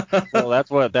 Well, that's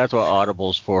what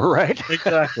Audible's for, right?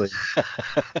 Exactly.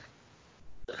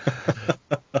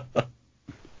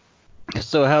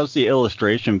 So how's the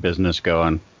illustration business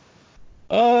going?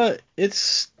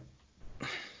 It's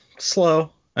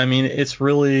slow. I mean, it's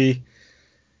really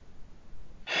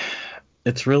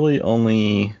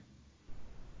only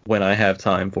when I have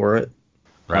time for it.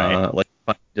 Right. Like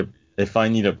if I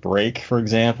need a break, for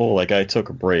example, like I took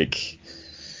a break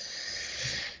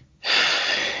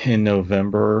in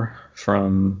November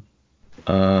from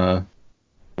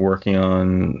working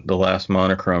on the last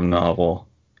Monochrome novel,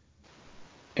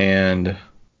 and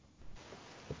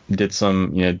did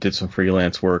some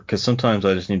freelance work because sometimes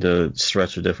I just need to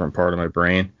stretch a different part of my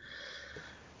brain.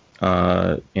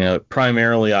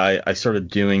 Primarily I started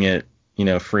doing it,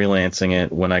 freelancing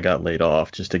it when I got laid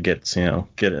off, just to get a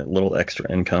little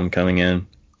extra income coming in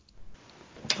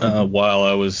while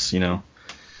I was,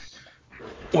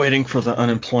 waiting for the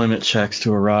unemployment checks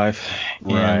to arrive.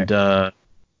 Right. And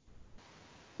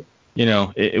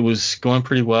it was going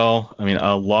pretty well. I mean,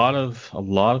 a lot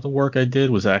of the work I did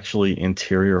was actually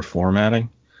interior formatting.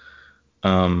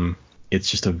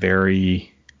 It's just a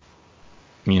very,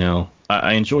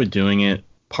 I enjoy doing it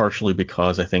partially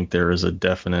because I think there is a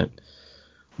definite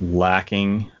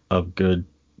lacking of good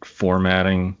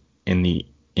formatting in the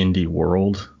indie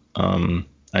world.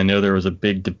 I know there was a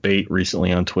big debate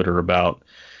recently on Twitter about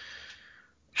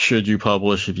should you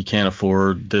publish if you can't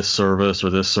afford this service or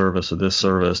this service or this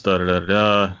service, da da da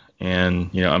da. And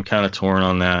I'm kind of torn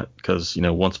on that because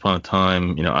once upon a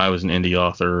time, I was an indie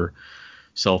author,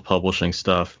 self-publishing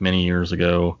stuff many years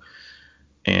ago,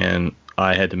 and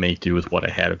I had to make do with what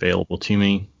I had available to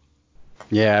me.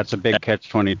 Yeah, it's a big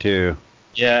catch-22.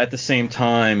 Yeah, at the same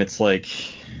time, it's like,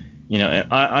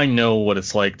 I know what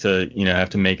it's like to, have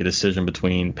to make a decision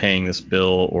between paying this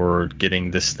bill or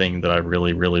getting this thing that I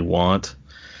really, really want.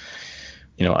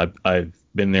 I've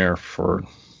been there for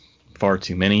far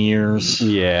too many years.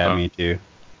 Yeah, me too.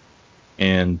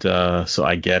 And so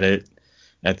I get it.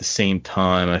 At the same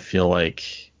time, I feel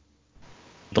like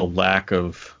the lack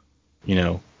of,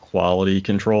 quality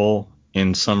control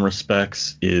in some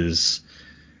respects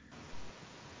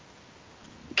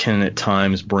can at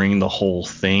times bring the whole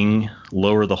thing,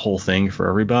 lower the whole thing for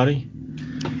everybody.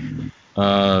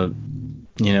 And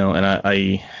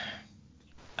I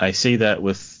say that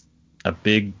with a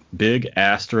big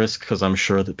asterisk because I'm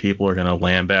sure that people are going to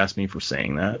lambaste me for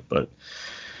saying that, but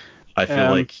I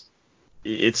feel like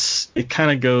it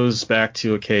kind of goes back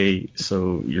to, okay,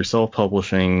 so you're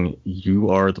self-publishing,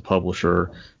 you are the publisher,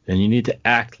 then you need to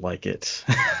act like it.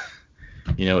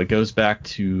 It goes back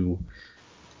to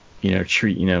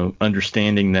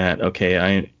understanding that, okay,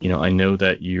 I know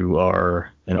that you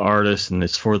are an artist and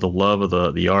it's for the love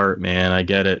of the art, man, I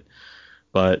get it,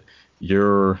 but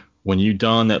when you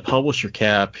don that publisher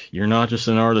cap, you're not just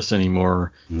an artist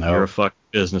anymore. Nope. You're a fucking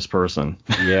business person.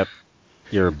 Yep.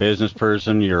 You're a business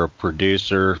person. You're a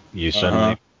producer. You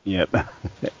suddenly. Yep.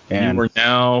 And you are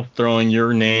now throwing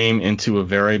your name into a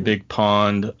very big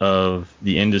pond of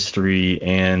the industry,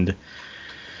 and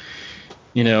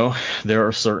there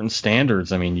are certain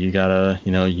standards. I mean, you gotta,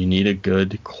 you need a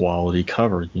good quality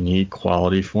cover. You need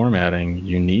quality formatting.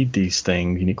 You need these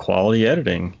things. You need quality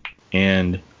editing,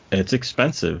 and it's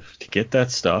expensive to get that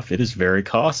stuff. It is very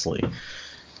costly.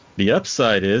 The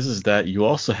upside is that you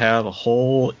also have a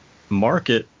whole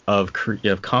market of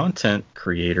content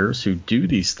creators who do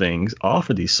these things,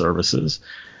 offer these services,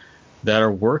 that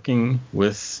are working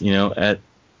with, at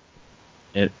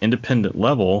independent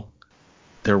level.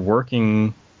 They're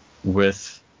working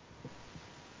with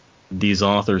these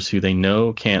authors who they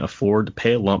know can't afford to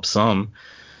pay a lump sum,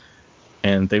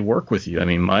 and they work with you. I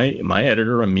mean, my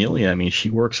editor, Amelia, I mean, she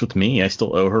works with me. I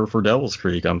still owe her for Devil's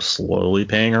Creek. I'm slowly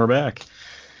paying her back.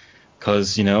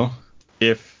 Because,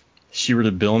 if she were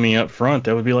to bill me up front,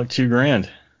 that would be like $2,000.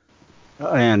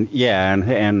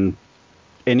 And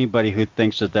anybody who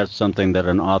thinks that that's something that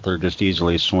an author just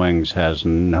easily swings has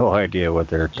no idea what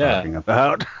they're talking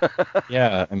about.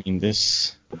 Yeah, I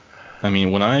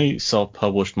mean, when I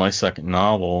self-published my second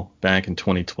novel back in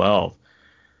 2012,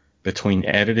 between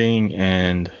editing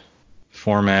and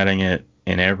formatting it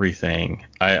and everything,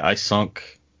 I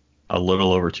sunk a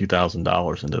little over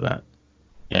 $2,000 into that.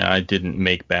 And I didn't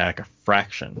make back a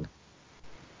fraction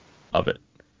of it.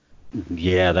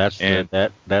 Yeah, that's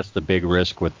the big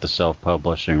risk with the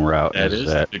self-publishing route.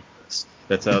 The big risk.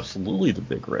 That's absolutely the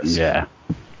big risk. Yeah.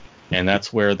 And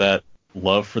that's where that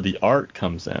love for the art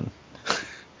comes in.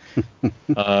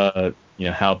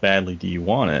 How badly do you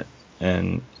want it?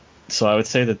 And so I would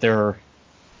say that there are,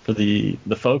 for the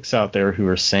folks out there who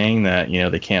are saying that,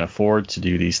 they can't afford to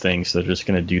do these things, so they're just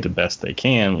going to do the best they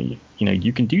can.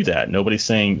 You can do that. Nobody's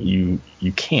saying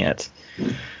you can't.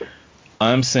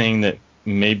 I'm saying that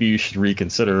maybe you should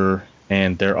reconsider,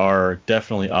 and there are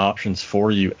definitely options for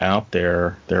you out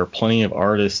there. There are plenty of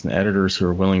artists and editors who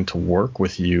are willing to work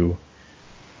with you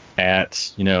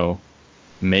at,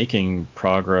 making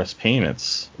progress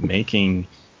payments, making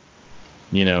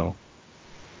you know,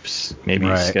 maybe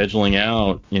Right. scheduling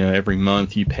out, you know, every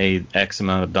month you pay X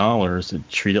amount of dollars to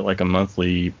treat it like a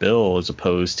monthly bill as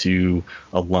opposed to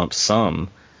a lump sum,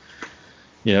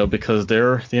 you know, because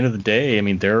they're, at the end of the day, I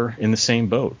mean, they're in the same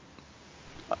boat.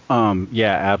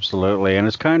 Yeah, absolutely. And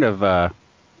it's kind of,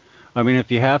 I mean,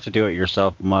 if you have to do it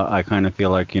yourself, I kind of feel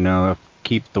like,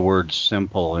 keep the word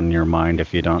simple in your mind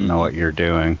if you don't know what you're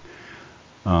doing.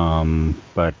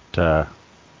 But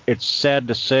it's sad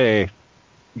to say,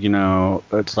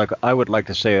 it's like I would like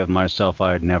to say of myself,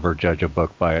 I'd never judge a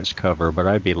book by its cover, but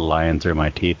I'd be lying through my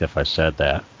teeth if I said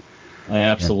that. I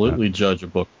absolutely judge a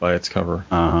book by its cover.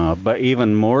 But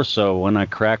even more so when I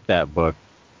crack that book,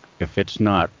 if it's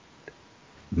not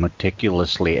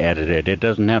meticulously edited, it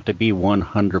doesn't have to be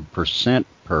 100%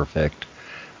 perfect,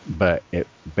 but it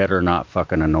better not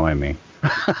fucking annoy me.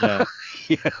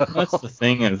 Yeah. That's the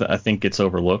thing I think gets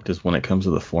overlooked is when it comes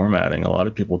to the formatting. A lot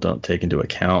of people don't take into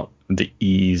account the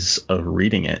ease of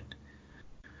reading it.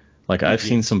 Like I've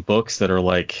seen some books that are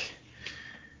like,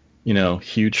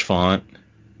 huge font,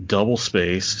 double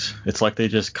spaced. It's like they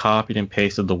just copied and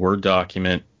pasted the Word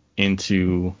document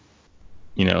into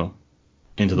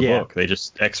the book. They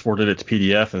just exported it to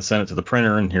PDF and sent it to the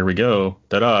printer, and here we go.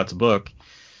 Ta-da, it's a book.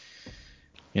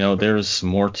 There's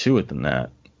more to it than that.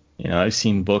 I've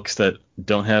seen books that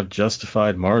don't have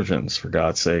justified margins, for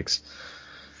God's sakes.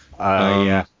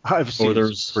 Yeah, I've seen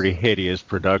some pretty hideous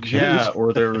productions. Yeah,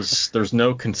 or there's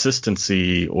no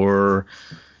consistency, or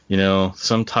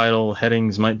some title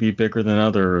headings might be bigger than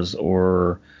others,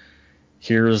 or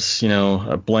here's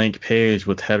a blank page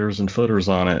with headers and footers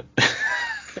on it.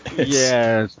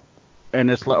 Yeah, and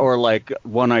it's like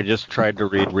one I just tried to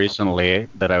read recently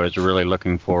that I was really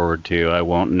looking forward to. I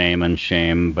won't name and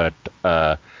shame, but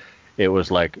it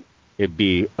was like it'd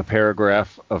be a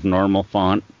paragraph of normal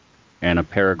font and a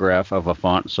paragraph of a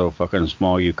font so fucking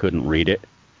small you couldn't read it,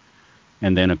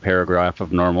 and then a paragraph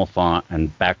of normal font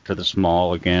and back to the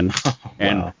small again. Wow.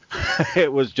 And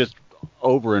it was just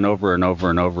over and over and over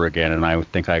and over again, and I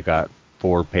think I got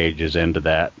 4 pages into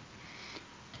that.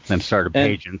 Then started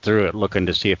paging through it, looking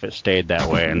to see if it stayed that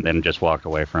way, and then just walked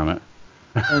away from it.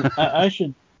 And I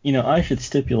should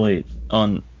stipulate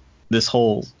on this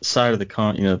whole side of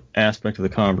the aspect of the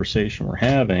conversation we're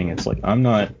having. It's like I'm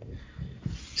not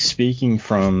speaking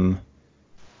from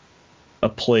a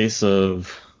place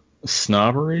of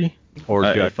snobbery Or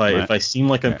if I seem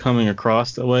like I'm coming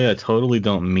across that way, I totally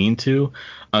don't mean to.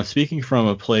 I'm speaking from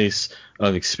a place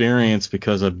of experience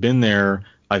because I've been there.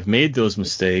 I've made those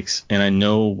mistakes, and I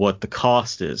know what the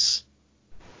cost is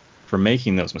for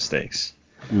making those mistakes.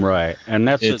 Right, and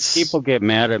people get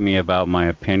mad at me about my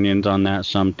opinions on that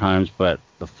sometimes, but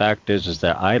the fact is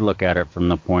that I look at it from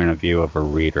the point of view of a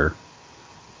reader,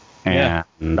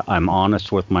 and I'm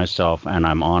honest with myself, and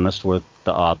I'm honest with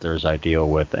the authors I deal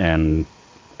with, and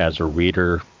as a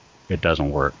reader, it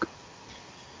doesn't work.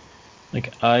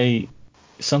 Like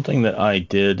something that I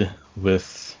did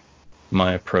with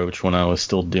my approach when I was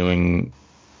still doing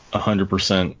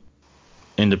 100%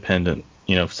 independent,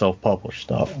 self-published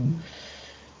stuff.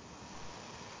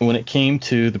 When it came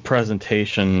to the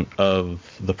presentation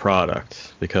of the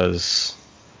product, because,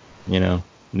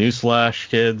 newsflash,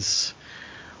 kids,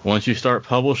 once you start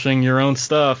publishing your own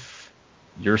stuff,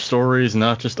 your story is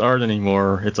not just art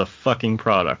anymore. It's a fucking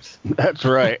product. That's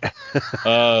right.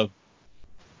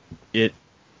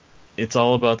 It's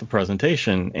all about the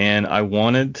presentation, and I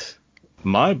wanted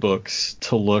my books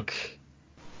to look,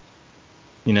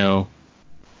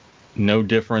 no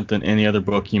different than any other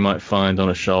book you might find on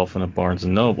a shelf in a Barnes &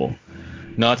 Noble.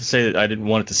 Not to say that I didn't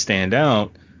want it to stand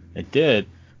out. It did,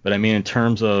 but I mean in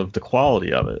terms of the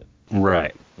quality of it.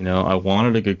 Right. I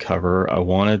wanted a good cover. I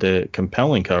wanted a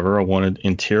compelling cover. I wanted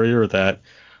interior that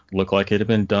looked like it had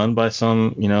been done by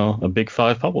some, a Big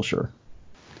 5 publisher.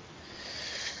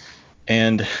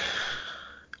 And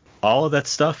all of that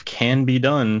stuff can be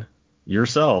done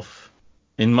yourself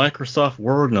in Microsoft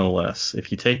Word, no less,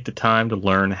 if you take the time to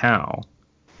learn how.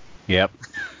 Yep.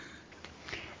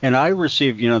 And I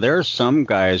receive, there are some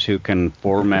guys who can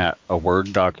format a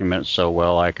Word document so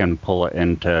well I can pull it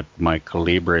into my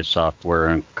Calibre software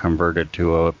and convert it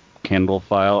to a Kindle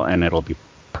file, and it'll be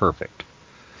perfect.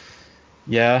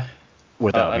 Yeah.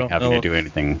 Without me having to do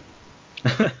anything.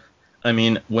 I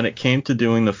mean, when it came to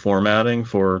doing the formatting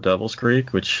for Devil's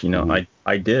Creek, which,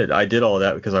 I did all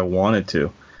that because I wanted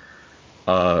to.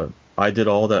 I did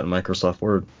all that in Microsoft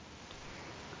Word.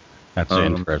 That's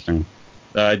interesting.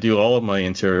 I do all of my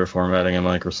interior formatting in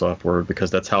Microsoft Word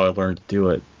because that's how I learned to do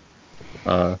it.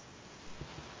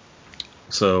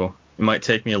 So it might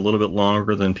take me a little bit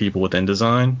longer than people with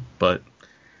InDesign, but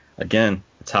again,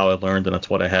 it's how I learned and it's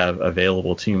what I have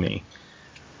available to me.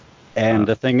 And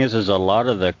the thing is a lot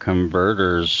of the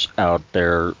converters out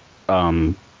there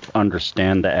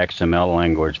understand the XML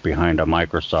language behind a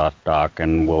Microsoft doc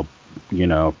and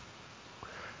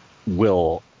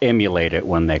will emulate it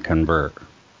when they convert.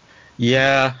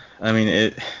 Yeah, I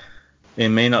mean it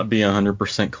may not be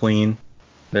 100% clean.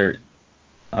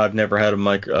 I've never had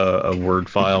a Word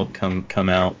file come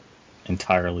out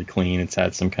entirely clean. It's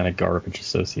had some kind of garbage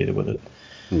associated with it.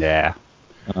 Yeah.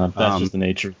 That's just the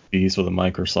nature of the beast with a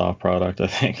Microsoft product, I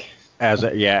think. As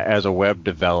a web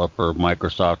developer,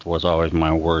 Microsoft was always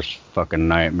my worst fucking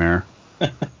nightmare.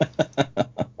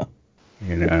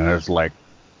 It's like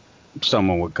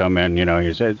someone would come in,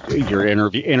 you said you're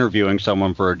interviewing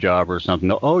someone for a job or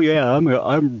something. Oh yeah,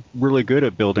 I'm really good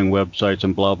at building websites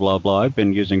and blah blah blah. I've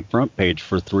been using FrontPage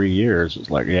for 3 years. It's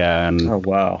like, yeah, and oh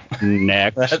wow,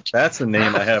 next. That's a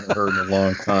name I haven't heard in a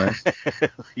long time.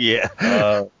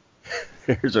 Yeah.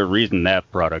 There's a reason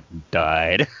that product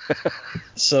died.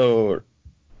 So,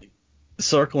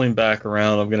 circling back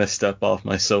around, I'm going to step off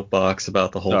my soapbox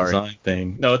about the whole design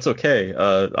thing. No, it's okay.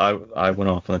 I went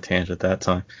off on a tangent that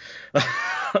time.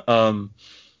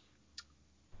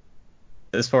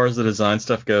 As far as the design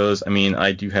stuff goes, I mean,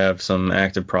 I do have some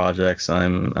active projects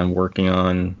I'm working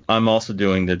on. I'm also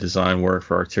doing the design work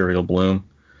for Arterial Bloom.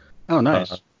 Oh,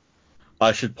 nice.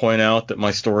 I should point out that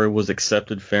my story was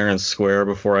accepted fair and square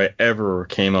before I ever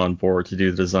came on board to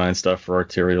do the design stuff for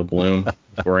Arterial Bloom,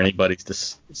 before anybody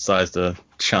decides to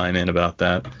chime in about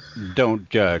that. Don't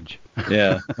judge.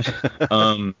 Yeah.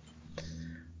 I'm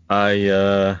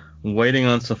waiting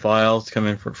on some files to come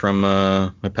in from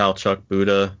my pal Chuck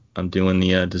Buda. I'm doing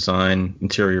the design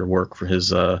interior work for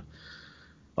his. I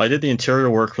did the interior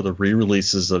work for the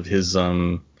re-releases of his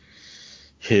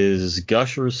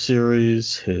Gushers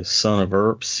series, his Son of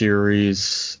Earp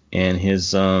series, and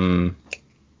his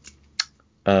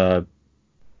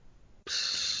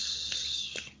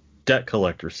Debt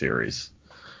Collector series.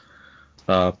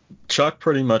 Chuck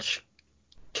pretty much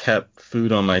kept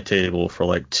food on my table for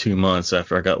like 2 months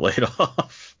after I got laid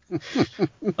off.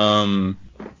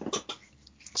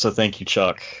 So thank you,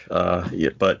 Chuck.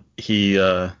 But he's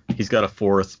got a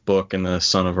 4th book in the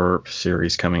Son of Earp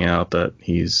series coming out that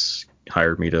he's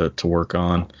hired me to work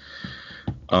on.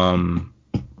 I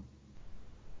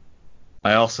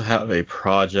also have a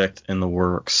project in the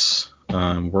works.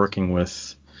 I'm working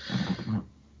with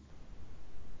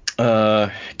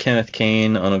Kenneth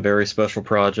Kane on a very special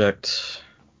project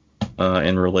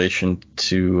in relation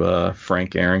to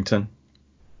Frank Arrington.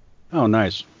 Oh,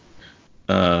 nice.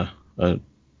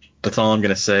 That's all I'm going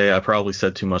to say. I probably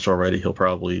said too much already. He'll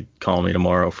probably call me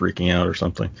tomorrow freaking out or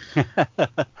something.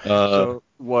 So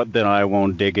what? Then I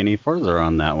won't dig any further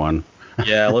on that one.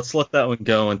 Yeah, let's let that one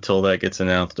go until that gets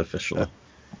announced officially.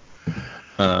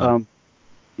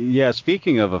 Yeah,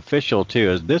 speaking of official,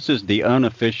 too, this is the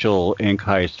unofficial Ink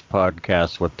Heist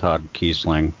podcast with Todd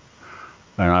Kiesling.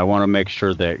 And I want to make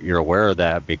sure that you're aware of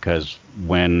that, because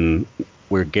when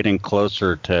we're getting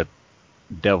closer to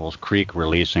Devil's Creek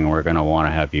releasing, we're going to want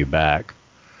to have you back.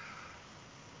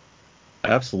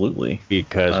 Absolutely.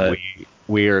 Because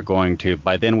we are going to,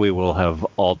 by then we will have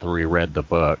all 3 read the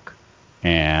book,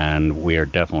 and we are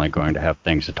definitely going to have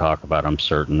things to talk about. I'm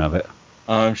certain of it.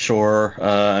 I'm sure.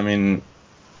 I mean,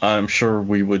 I'm sure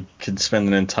we could spend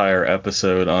an entire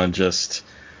episode on just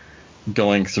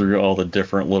going through all the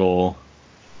different little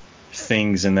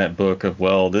things in that book of,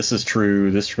 well, this is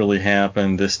true, this really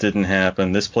happened, this didn't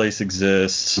happen, this place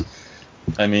exists.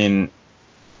 I mean,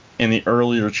 in the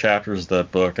earlier chapters of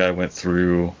that book I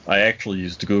actually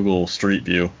used Google Street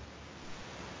View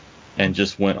and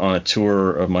just went on a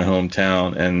tour of my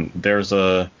hometown, and there's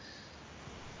a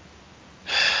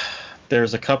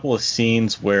couple of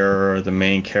scenes where the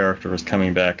main character is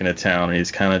coming back into town and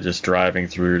he's kind of just driving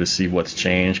through to see what's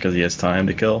changed because he has time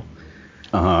to kill.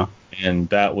 And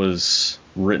that was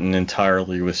written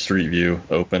entirely with Street View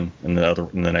open in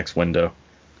the next window.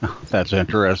 That's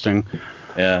interesting.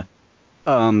 Yeah.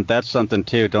 That's something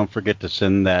too. Don't forget to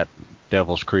send that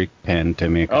Devil's Creek pen to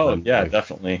me. Oh, yeah,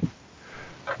 definitely.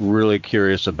 Really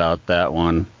curious about that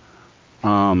one.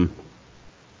 Then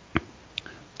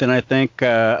I think,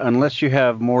 unless you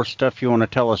have more stuff you want to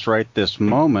tell us right this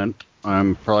moment,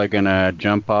 I'm probably going to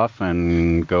jump off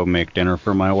and go make dinner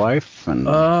for my wife. And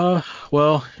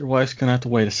well, your wife's going to have to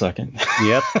wait a second.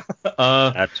 Yep.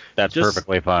 That's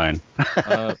perfectly fine.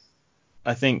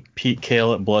 I think Pete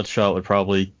Kale at Bloodshot would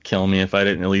probably kill me if I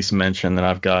didn't at least mention that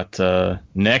I've got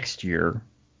next year,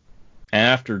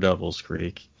 after Devil's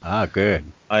Creek. Good.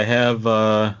 I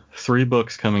have 3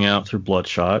 books coming out through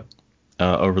Bloodshot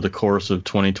over the course of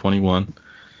 2021.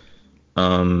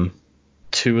 2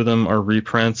 2 of them are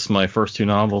reprints. My first 2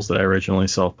 novels that I originally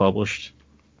self-published.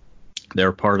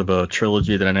 They're part of a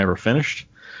trilogy that I never finished.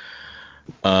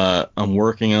 I'm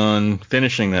working on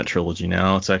finishing that trilogy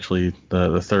now. It's actually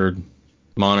the third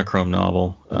monochrome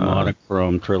novel. The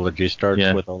monochrome trilogy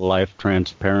starts with A Life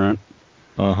Transparent.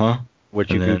 Uh-huh.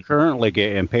 Which you can currently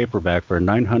get in paperback for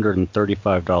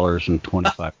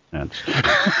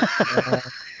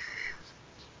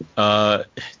 $935.25.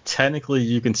 Technically,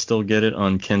 you can still get it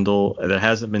on Kindle. That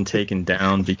hasn't been taken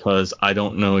down because I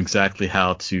don't know exactly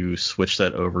how to switch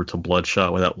that over to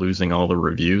Bloodshot without losing all the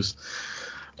reviews.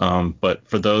 But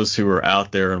for those who are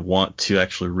out there and want to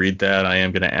actually read that, I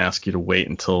am going to ask you to wait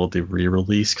until the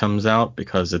re-release comes out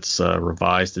because it's a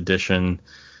revised edition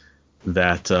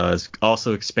that is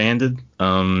also expanded.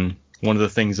 One of the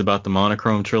things about the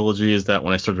monochrome trilogy is that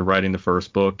when I started writing the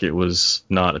first book, it was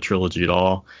not a trilogy at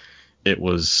all. It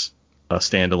was a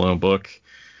standalone book.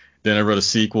 Then I wrote a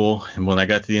sequel, and when I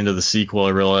got to the end of the sequel, I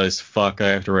realized, fuck, I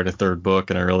have to write a third book,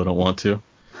 and I really don't want to.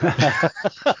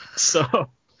 So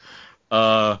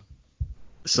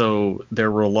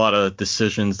there were a lot of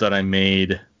decisions that I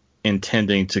made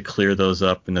intending to clear those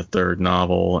up in the third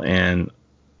novel, and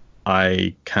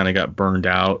I kind of got burned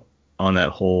out on that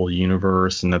whole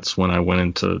universe, and that's when I went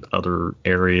into other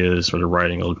areas, sort of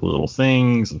writing little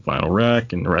things, and Final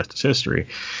Rec, and the rest is history.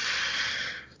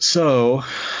 So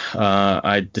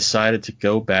I decided to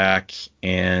go back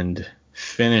and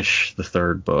finish the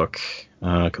third book,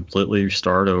 completely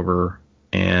start over,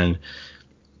 and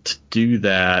to do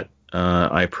that,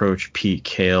 I approached Pete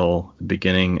Kale at the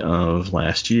beginning of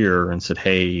last year and said,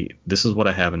 hey, this is what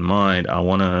I have in mind. I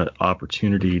want an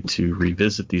opportunity to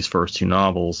revisit these first 2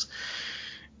 novels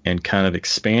and kind of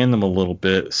expand them a little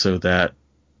bit so that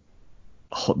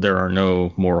there are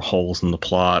no more holes in the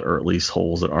plot, or at least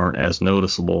holes that aren't as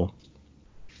noticeable.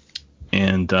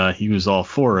 And he was all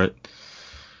for it.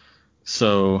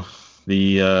 So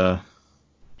the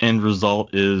end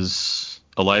result is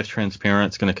A Life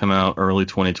Transparent is going to come out early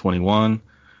 2021.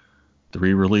 The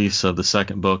re-release of the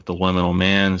second book, The Liminal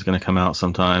Man, is going to come out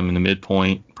sometime in the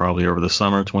midpoint, probably over the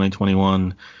summer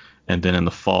 2021. And then in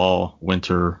the fall,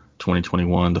 winter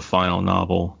 2021, the final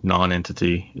novel,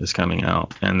 Non-Entity, is coming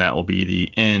out. And that will be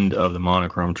the end of the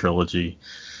monochrome trilogy.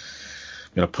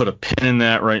 I'm going to put a pin in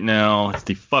that right now. It's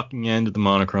the fucking end of the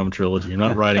monochrome trilogy. You're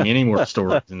not writing any more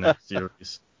stories in that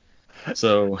series.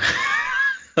 So...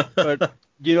 But,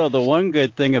 the one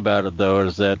good thing about it, though,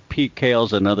 is that Pete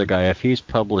Kale's another guy. If he's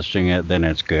publishing it, then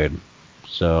it's good.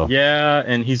 So yeah,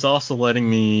 and he's also letting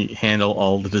me handle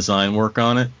all the design work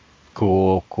on it.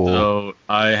 Cool. So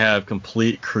I have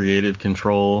complete creative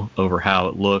control over how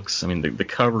it looks. I mean, the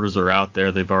covers are out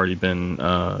there. They've already been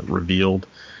revealed.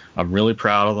 I'm really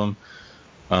proud of them.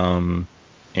 I'm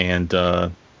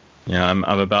about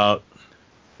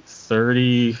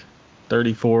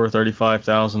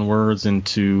 35,000 words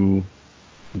into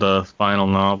the final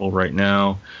novel right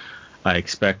now. I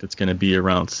expect it's going to be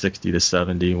around 60 to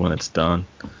 70 when it's done.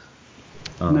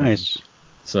 Nice.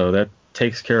 So that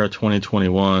takes care of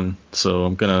 2021. So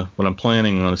what I'm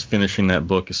planning on is finishing that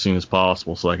book as soon as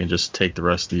possible so I can just take the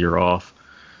rest of the year off.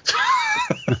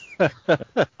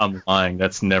 I'm lying.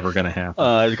 That's never going to happen.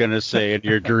 I was going to say in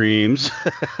your dreams.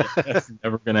 That's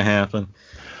never going to happen.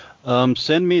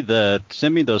 Send me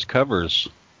those covers.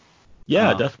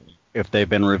 Yeah, definitely. If they've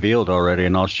been revealed already,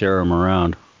 and I'll share them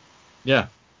around. Yeah,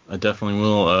 I definitely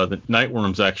will. The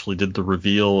Nightworms actually did the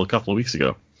reveal a couple of weeks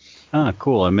ago. Ah,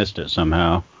 cool. I missed it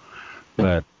somehow.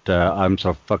 But I'm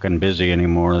so fucking busy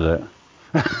anymore that...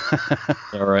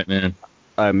 All right, man.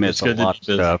 I miss a lot of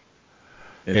stuff.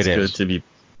 It's good to be...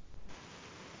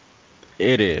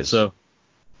 It is. So,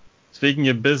 speaking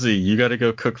of busy, you got to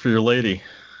go cook for your lady.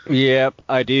 Yep,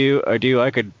 I do.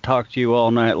 I could talk to you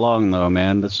all night long, though,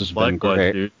 man. This has been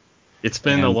great. Dude. It's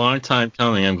been a long time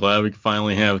coming. I'm glad we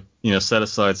finally have, set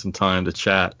aside some time to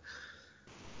chat.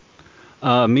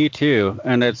 Me too.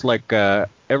 And it's like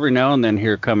every now and then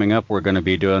here coming up, we're going to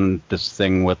be doing this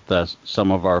thing with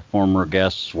some of our former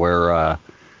guests where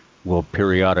we'll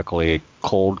periodically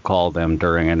cold call them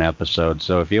during an episode.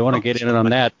 So if you want to get in on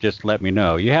that, just let me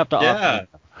know. You have to.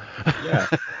 Yeah.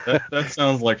 That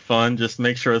sounds like fun. Just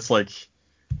make sure it's like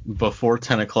before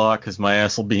 10 o'clock because my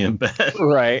ass will be in bed.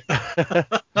 Right.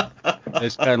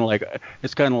 It's kind of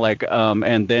like,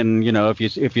 and then,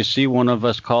 if you see one of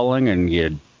us calling and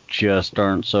you just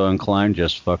aren't so inclined,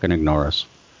 just fucking ignore us.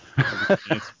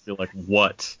 You're like,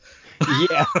 what?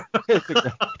 Yeah.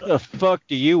 The fuck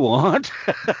do you want?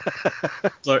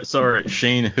 Sorry,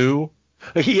 Shane who?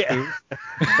 Yeah.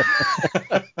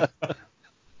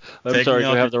 I'm Take sorry, me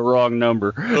you off have the wrong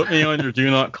number. Put me on your do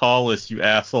not call list, you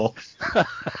asshole.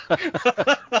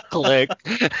 Click.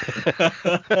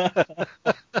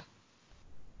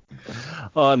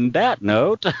 On that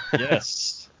note,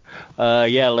 Yes.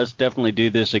 yeah, let's definitely do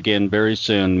this again very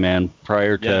soon, man,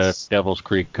 prior to Yes. Devil's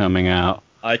Creek coming out.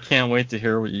 I can't wait to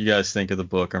hear what you guys think of the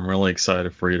book. I'm really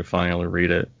excited for you to finally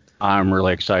read it. I'm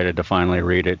really excited to finally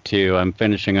read it, too. I'm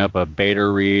finishing up a beta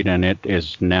read, and it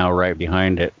is now right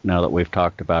behind it, now that we've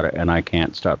talked about it, and I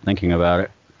can't stop thinking about it.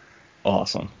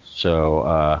 Awesome.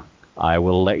 So I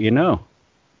will let you know.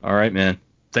 All right, man.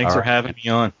 Thanks for having me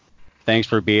on. Thanks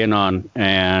for being on,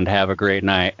 and have a great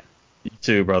night. You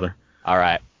too, brother. All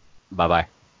right. Bye-bye.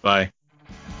 Bye.